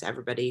 competing against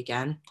everybody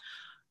again.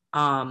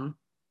 I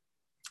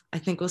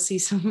think we'll see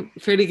some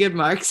pretty good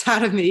marks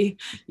out of me.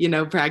 You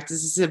know,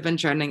 practices have been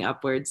trending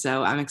upwards.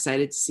 So I'm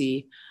excited to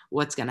see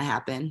what's going to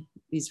happen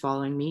these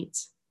following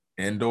meets.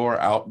 Indoor,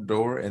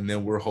 outdoor, and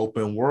then we're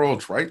hoping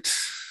worlds, right?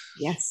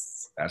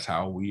 Yes. That's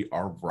how we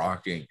are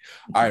rocking.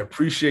 I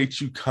appreciate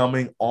you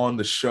coming on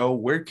the show.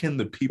 Where can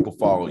the people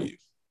follow you?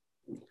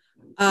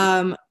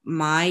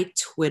 My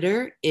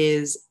Twitter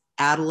is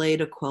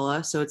Adelaide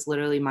Aquila. So it's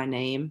literally my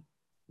name,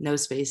 no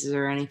spaces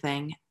or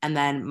anything. And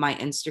then my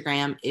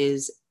Instagram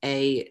is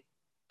A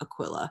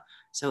Aquila.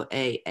 So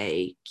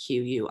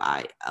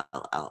AAQUILLA.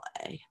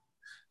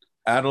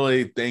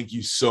 Adelaide, thank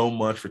you so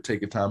much for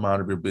taking time out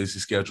of your busy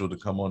schedule to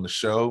come on the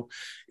show.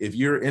 If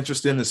you're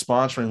interested in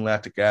sponsoring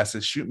Lactic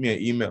Acid, shoot me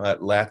an email at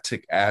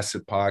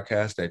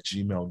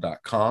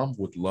lacticacidpodcast@gmail.com.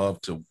 Would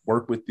love to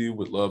work with you.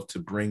 Would love to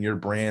bring your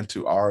brand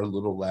to our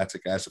little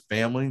Lactic Acid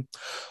family.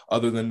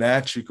 Other than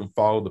that, you can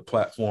follow the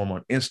platform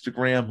on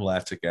Instagram,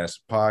 Lactic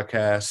Acid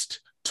Podcast,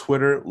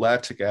 Twitter,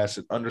 Lactic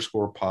Acid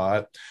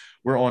 _pod.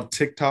 We're on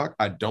TikTok.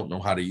 I don't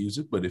know how to use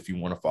it, but if you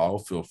want to follow,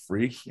 feel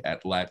free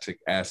at Lactic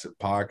Acid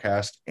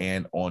Podcast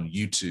and on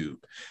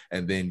YouTube.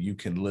 And then you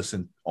can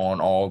listen on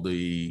all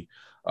the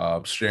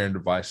sharing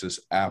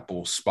devices,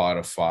 Apple,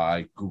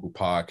 Spotify, Google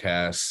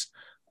Podcasts.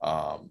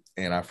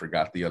 And I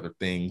forgot the other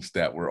things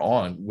that we're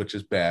on, which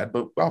is bad,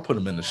 but I'll put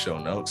them in the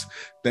show notes.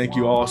 Thank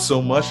you all so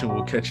much, and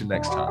we'll catch you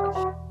next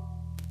time.